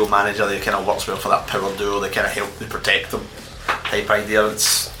heel manager. They kind of works well for that power duo. They kind of help, they protect them type idea.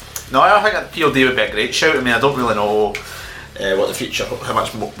 I think that POD would be a great shout. I mean, I don't really know what the future, how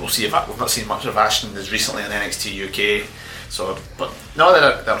much we'll see of that. We've not seen much of Ashton as recently in NXT UK. So, but no,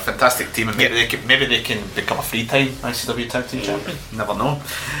 they're a fantastic team, and maybe they can become a three-time ICW Tag Team Champion. Never know.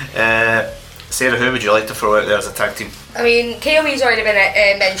 Sarah, who would you like to throw out there as a tag team? I mean, KOE's already been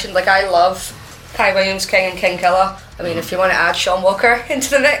mentioned. Like, I love Kai Williams, King, and King Killer. I mean, if you want to add Sean Walker into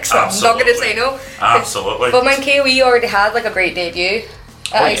the mix, I'm not going to say no. Absolutely. But man, KOE already had like a great debut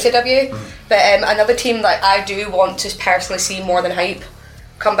at ICW. But another team that I do want to personally see more than hype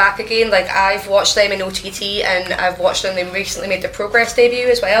come back again. Like, I've watched them in OTT, and I've watched them. They recently made their Progress debut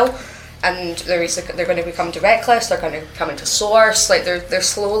as well, and they're going to become Directless. They're going to come into Source. Like, they're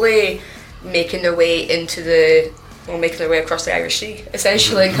slowly making their way making their way across the Irish Sea,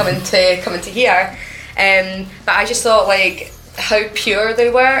 essentially, and coming to here. But I just thought, like, how pure they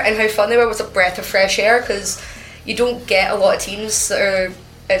were and how fun they were was a breath of fresh air, because you don't get a lot of teams that are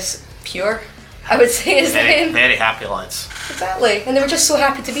as pure, I would say, is the name. Very happy lads. Exactly, and they were just so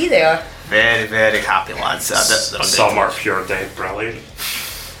happy to be there. Very, very happy lads. Some are pure dead brilliant.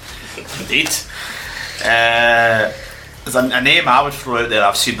 Indeed. There's a name I would throw out there.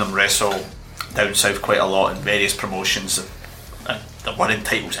 I've seen them wrestle down south quite a lot in various promotions, and they're winning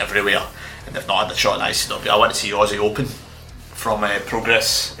titles everywhere, and they've not had the shot in ICW. I want to see Aussie Open from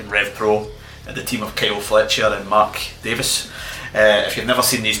Progress in Rev Pro, and the team of Kyle Fletcher and Mark Davis. If you've never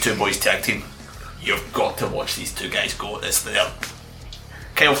seen these two boys tag team, you've got to watch these two guys go. It's there.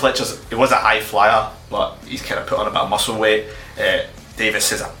 Kyle he was a high flyer, but he's kind of put on a bit of muscle weight.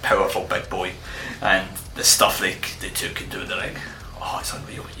 Davis is a powerful big boy, and the stuff they two can do in the ring, it's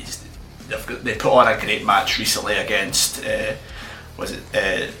unreal. They put on a great match recently against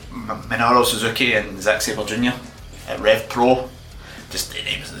Minoru Suzuki and Zack Sabre Jr. at Rev Pro. Just the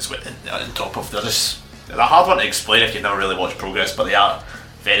names on top of they're a hard one to explain if you've never really watched Progress, but they are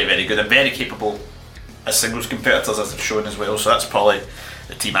very, very good and very capable as singles competitors, as they've shown as well. So that's probably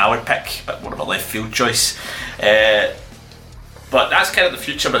the team I would pick, but more of a left field choice. But that's kind of the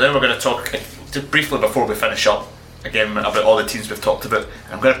future. But then we're going to talk just briefly before we finish up again about all the teams we've talked about.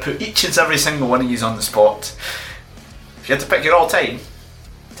 I'm going to put each and every single one of you on the spot. If you had to pick your all-time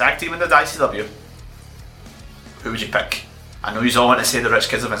tag team in the ICW, who would you pick? I know you all want to say the Rich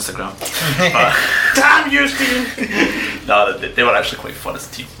Kids of Instagram, but damn you, Steve! No, they were actually quite fun as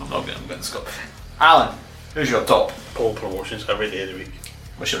a team. I'm going to stop. Alan, who's your top? Pole Promotions every day of the week.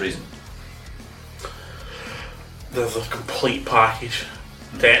 What's your reason? There's a complete package.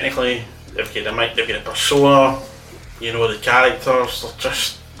 Technically, they've got a persona, you know, the characters,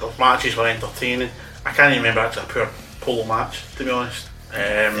 their matches were entertaining. I can't even remember actually a pure polo match, to be honest.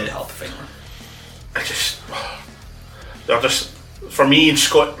 Very hard to find. They're just, for me in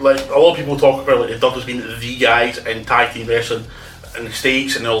Scotland, like a lot of people talk about, like the Dudleys being the guys in tag team wrestling in the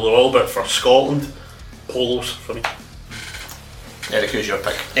States and all, but for Scotland, polos for me. Eric, who's your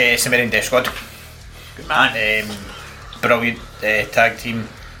pick? Sumerian Death Squad. Good man. Brilliant tag team.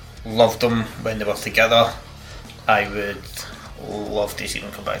 Loved them when they were together. I would love to see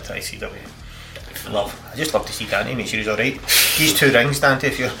them come back to ICW. I just love to see Dante make sure he's alright. He's 2 rings, Dante,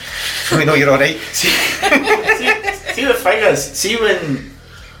 if we know you're alright. See the thing is, see when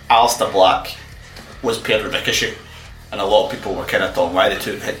Aleister Black was paired with Ricochet, and a lot of people were kind of talking why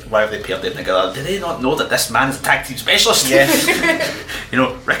have they paired them together? Do they not know that this man is a tag team specialist? Yes. You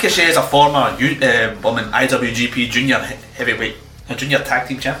know, Ricochet is a former IWGP junior heavyweight, a junior tag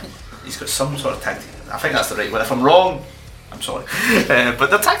team champion. He's got some sort of tag team. I think that's the right one. If I'm wrong, I'm sorry. But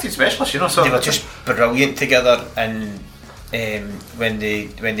they're tag team specialists, you know. So they were just brilliant together, and when they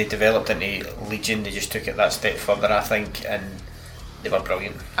developed into Legion, they just took it that step further, I think, and they were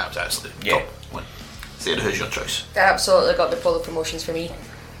brilliant. Absolutely. Yeah. Sarah, who's your choice? I absolutely got the Polo Promotions for me.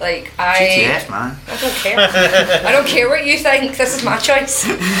 Like GTF, man. I don't care. I don't care what you think. This is my choice.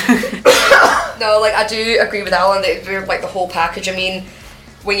 No, like I do agree with Alan that we're like the whole package. I mean,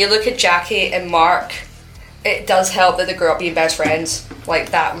 when you look at Jackie and Mark, it does help that they grew up being best friends.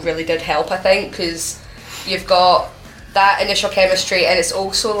 Like that really did help, I think, because you've got that initial chemistry, and it's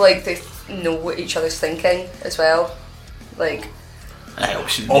also like they know what each other's thinking as well. Like,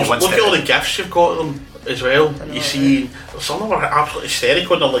 look at all the gifts you've got them as well. You see, some of them are absolutely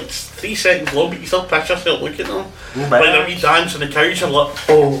hysterical. They're like 3 seconds long, but you still picture yourself looking at them. Like they're wee dance on the couch and like,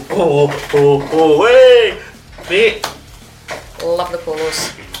 hey, great. Love the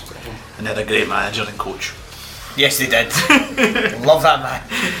polos. And they're a great manager and coach. Yes, they did. Love that man.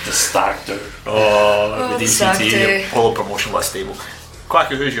 The Stag Do. With DCT, Polo Promotion, what a stable.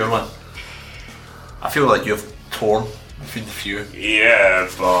 Quacky, who's your one? I feel like you've torn between the few. Yeah,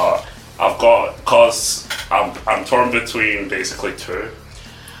 but I've got, because I'm torn between basically 2,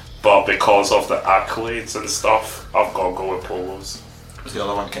 but because of the accolades and stuff, I've got to go with polos. Was the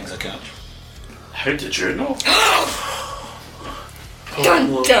other one Kings of Catch? How did you know?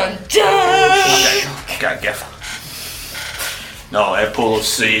 Dun dun dun! Got a gift. No, polos.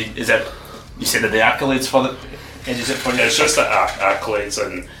 So you said the accolades for it? Is it for it's just the accolades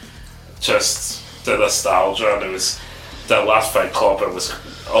and just the nostalgia, and it was the last Fight Club. It was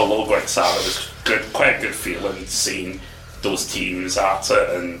a little bit sad. It was good, quite a good feeling seeing those teams at it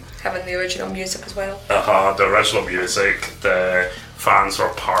and having the original music as well. The original music. The fans were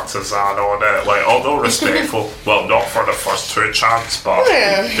partisan on it. Like, although respectful, well, not for the first 2 chants, but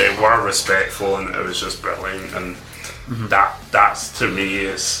they were respectful, and it was just brilliant. And that's to me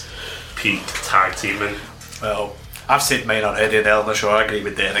is peak tag teaming. Well, I've said mine already there on the show. I agree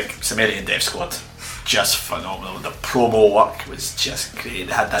with Derek. Sumerian Death Squad, just phenomenal. The promo work was just great.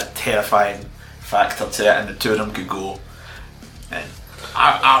 They had that terrifying factor to it, and the 2 of them could go. And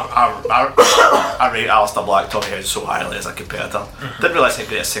I rate Aleister Black, Tommy House so highly as a competitor. Didn't realise how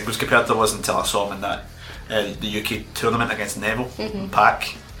great a singles competitor was until I saw him in that the UK tournament against Neville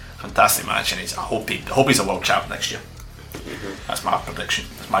Pack. Fantastic match, and I hope he's a world champ next year. That's my prediction.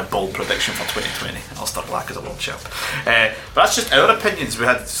 That's my bold prediction for 2020. Aleister Black is a world champ. But that's just our opinions. We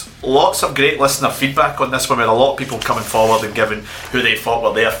had lots of great listener feedback on this one. We had a lot of people coming forward and giving who they thought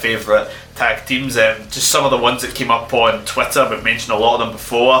were their favourite tag teams. Just some of the ones that came up on Twitter. We've mentioned a lot of them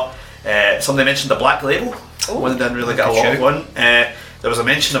before. Somebody mentioned the Black Label. One didn't really get a lot of one. There was a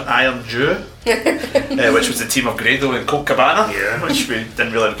mention of Iron Jew, which was the team of Grado and Colt Cabana, which we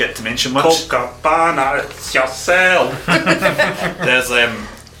didn't really get to mention much. Colt Cabana, it's yourself. There's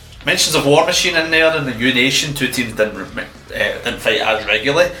mentions of War Machine in there and the U Nation. 2 teams didn't fight as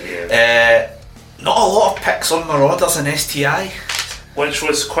regularly. Not a lot of picks on Marauders and STI, which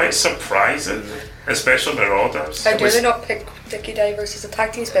was quite surprising, especially Marauders. How do they not pick Dickie Divers as a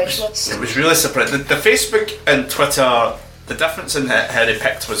tag team specialist? It was really surprising. The Facebook and Twitter, the difference in how they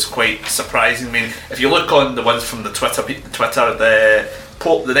picked was quite surprising. I mean, if you look on the ones from the Twitter, the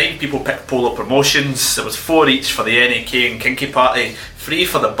 9 people picked Polo Promotions. There was 4 each for the NAK and Kinky Party, 3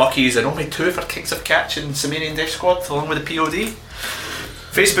 for the Buckies, and only 2 for Kings of Catch and Sumerian Death Squad, along with the POD.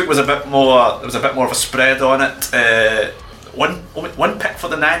 Facebook was a bit more. There was a bit more of a spread on it. One pick for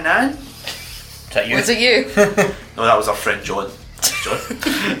the 9-9. Is that you? Was it you? No, that was our friend John.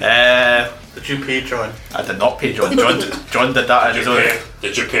 Did you pay John? I did not pay John. John did that.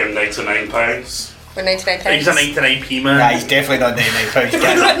 Did you pay him £99? For 99 pence. He's a 99p man. Nah, he's definitely not £99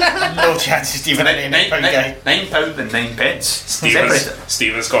 guy. No chance of Stephen a £99 guy. £9 and 9 pence.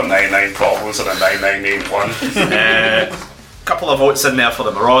 Stephen's got 99 problems and a 9981. Couple of votes in there for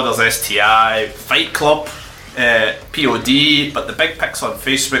the Marauders, STI, Fight Club, POD, but the big picks on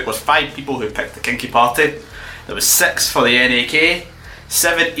Facebook was 5 people who picked the Kinky Party. There was 6 for the NAK,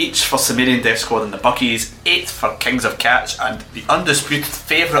 7 each for Sumerian Death Squad and the Buckies, 8 for Kings of Catch, and the undisputed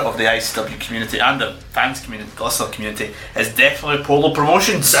favourite of the ICW community and the fans community, the listener community, is definitely Polo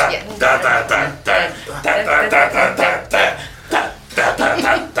Promotions.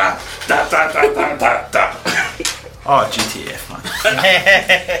 Oh, GTF, man.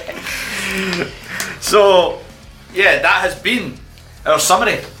 So, yeah, that has been our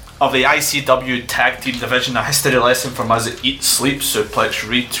summary of the ICW Tag Team Division, a history lesson from us at Eat, Sleep, Suplex,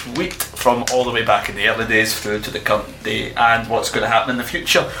 Retweet, from all the way back in the early days through to the current day and what's going to happen in the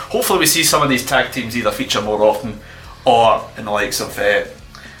future. Hopefully we see some of these tag teams either feature more often or in the likes of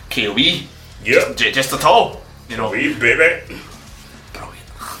KOE. Yep. Just at all. You know, KOE, baby.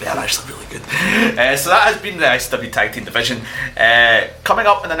 They are actually really good. So that has been the ICW Tag Team Division. Coming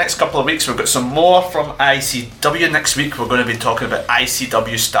up in the next couple of weeks, we've got some more from ICW. Next week, we're going to be talking about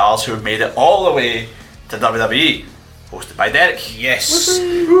ICW stars who have made it all the way to WWE, hosted by Derek. Yes.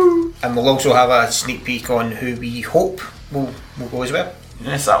 And we'll also have a sneak peek on who we hope will go as well.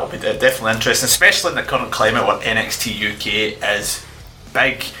 Yes, that will be definitely interesting, especially in the current climate where NXT UK is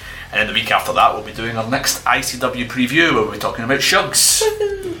big. And then the week after that, we'll be doing our next ICW preview where we'll be talking about Shugs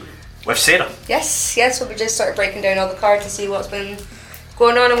with Sarah. Yes, we'll be just sort of breaking down all the cards to see what's been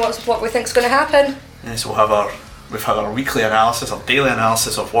going on and what we think's going to happen. Yes, we've had our weekly analysis, our daily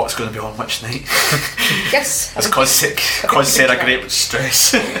analysis of what's going to be on which night. Yes. It's caused Sarah great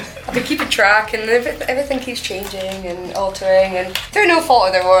stress. I've been keeping track and everything keeps changing and altering and through no fault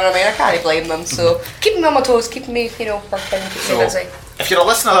of their own. I mean, I can't blame them. So keeping me on my toes, keeping me, working, keeping me busy. If you're a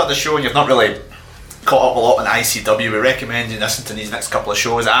listener of the show and you've not really caught up a lot on ICW, we recommend you listen to these next couple of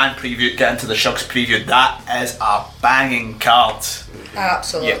shows and get into the Shugs preview. That is a banging card.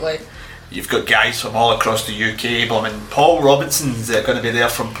 Absolutely. Yeah. You've got guys from all across the UK. Paul Robinson's going to be there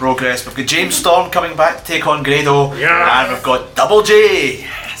from Progress. We've got James Storm coming back to take on Grado. Yeah. And we've got Double J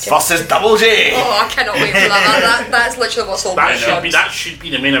versus Double J. Oh, I cannot wait for that. That's literally what's all that should be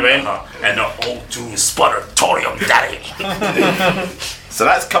the main event. And the O2 Spottertorium Daddy. So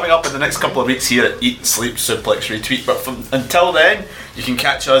that's coming up in the next couple of weeks here at Eat, Sleep, Suplex, Retweet. But until then, you can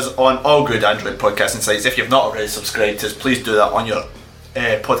catch us on all good Android podcasting sites. If you've not already subscribed to us, please do that on your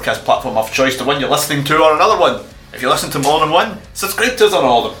podcast platform of choice, the one you're listening to or another one. If you listen to more than one, subscribe to us on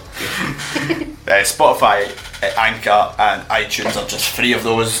all of them. Spotify, Anchor and iTunes are just 3 of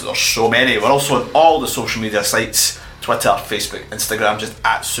those. There's so many. We're also on all the social media sites, Twitter, Facebook, Instagram, just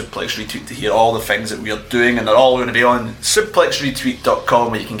at Suplex Retweet to hear all the things that we are doing, and they're all going to be on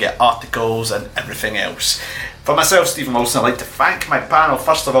suplexretweet.com where you can get articles and everything else. For myself, Stephen Wilson, I'd like to thank my panel.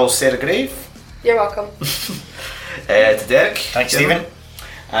 First of all, Sarah Grave. You're welcome. To Derek. Thanks, Stephen.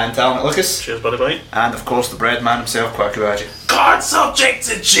 And to Alan Lucas. Cheers, buddy boy. And of course the bread man himself, Kwakuaji. God subject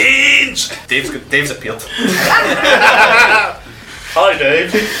to change. Dave's appeared. Hi, Dave.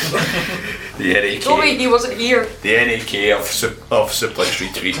 The NAK. Told me he wasn't here. The NAK of Suplex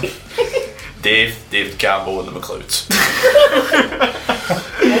Retweet. David Campbell and the McLeods.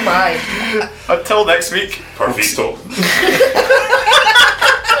 Oh my. Until next week. Perfecto.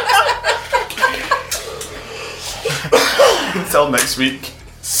 Until next week.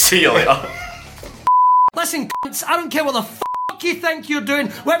 See you later. Listen, cunts, I don't care what the fuck you think you're doing.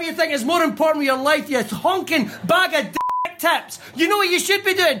 Whatever you think is more important with your life, you honking bag of dick tips. You know what you should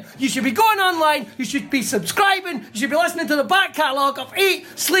be doing? You should be going online, you should be subscribing, you should be listening to the back catalogue of Eat,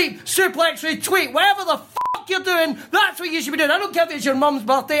 Sleep, Suplex, Retweet. Whatever the fuck you're doing, that's what you should be doing. I don't care if it's your mum's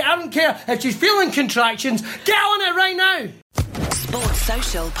birthday, I don't care if she's feeling contractions. Get on it right now. Sports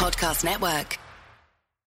Social Podcast Network.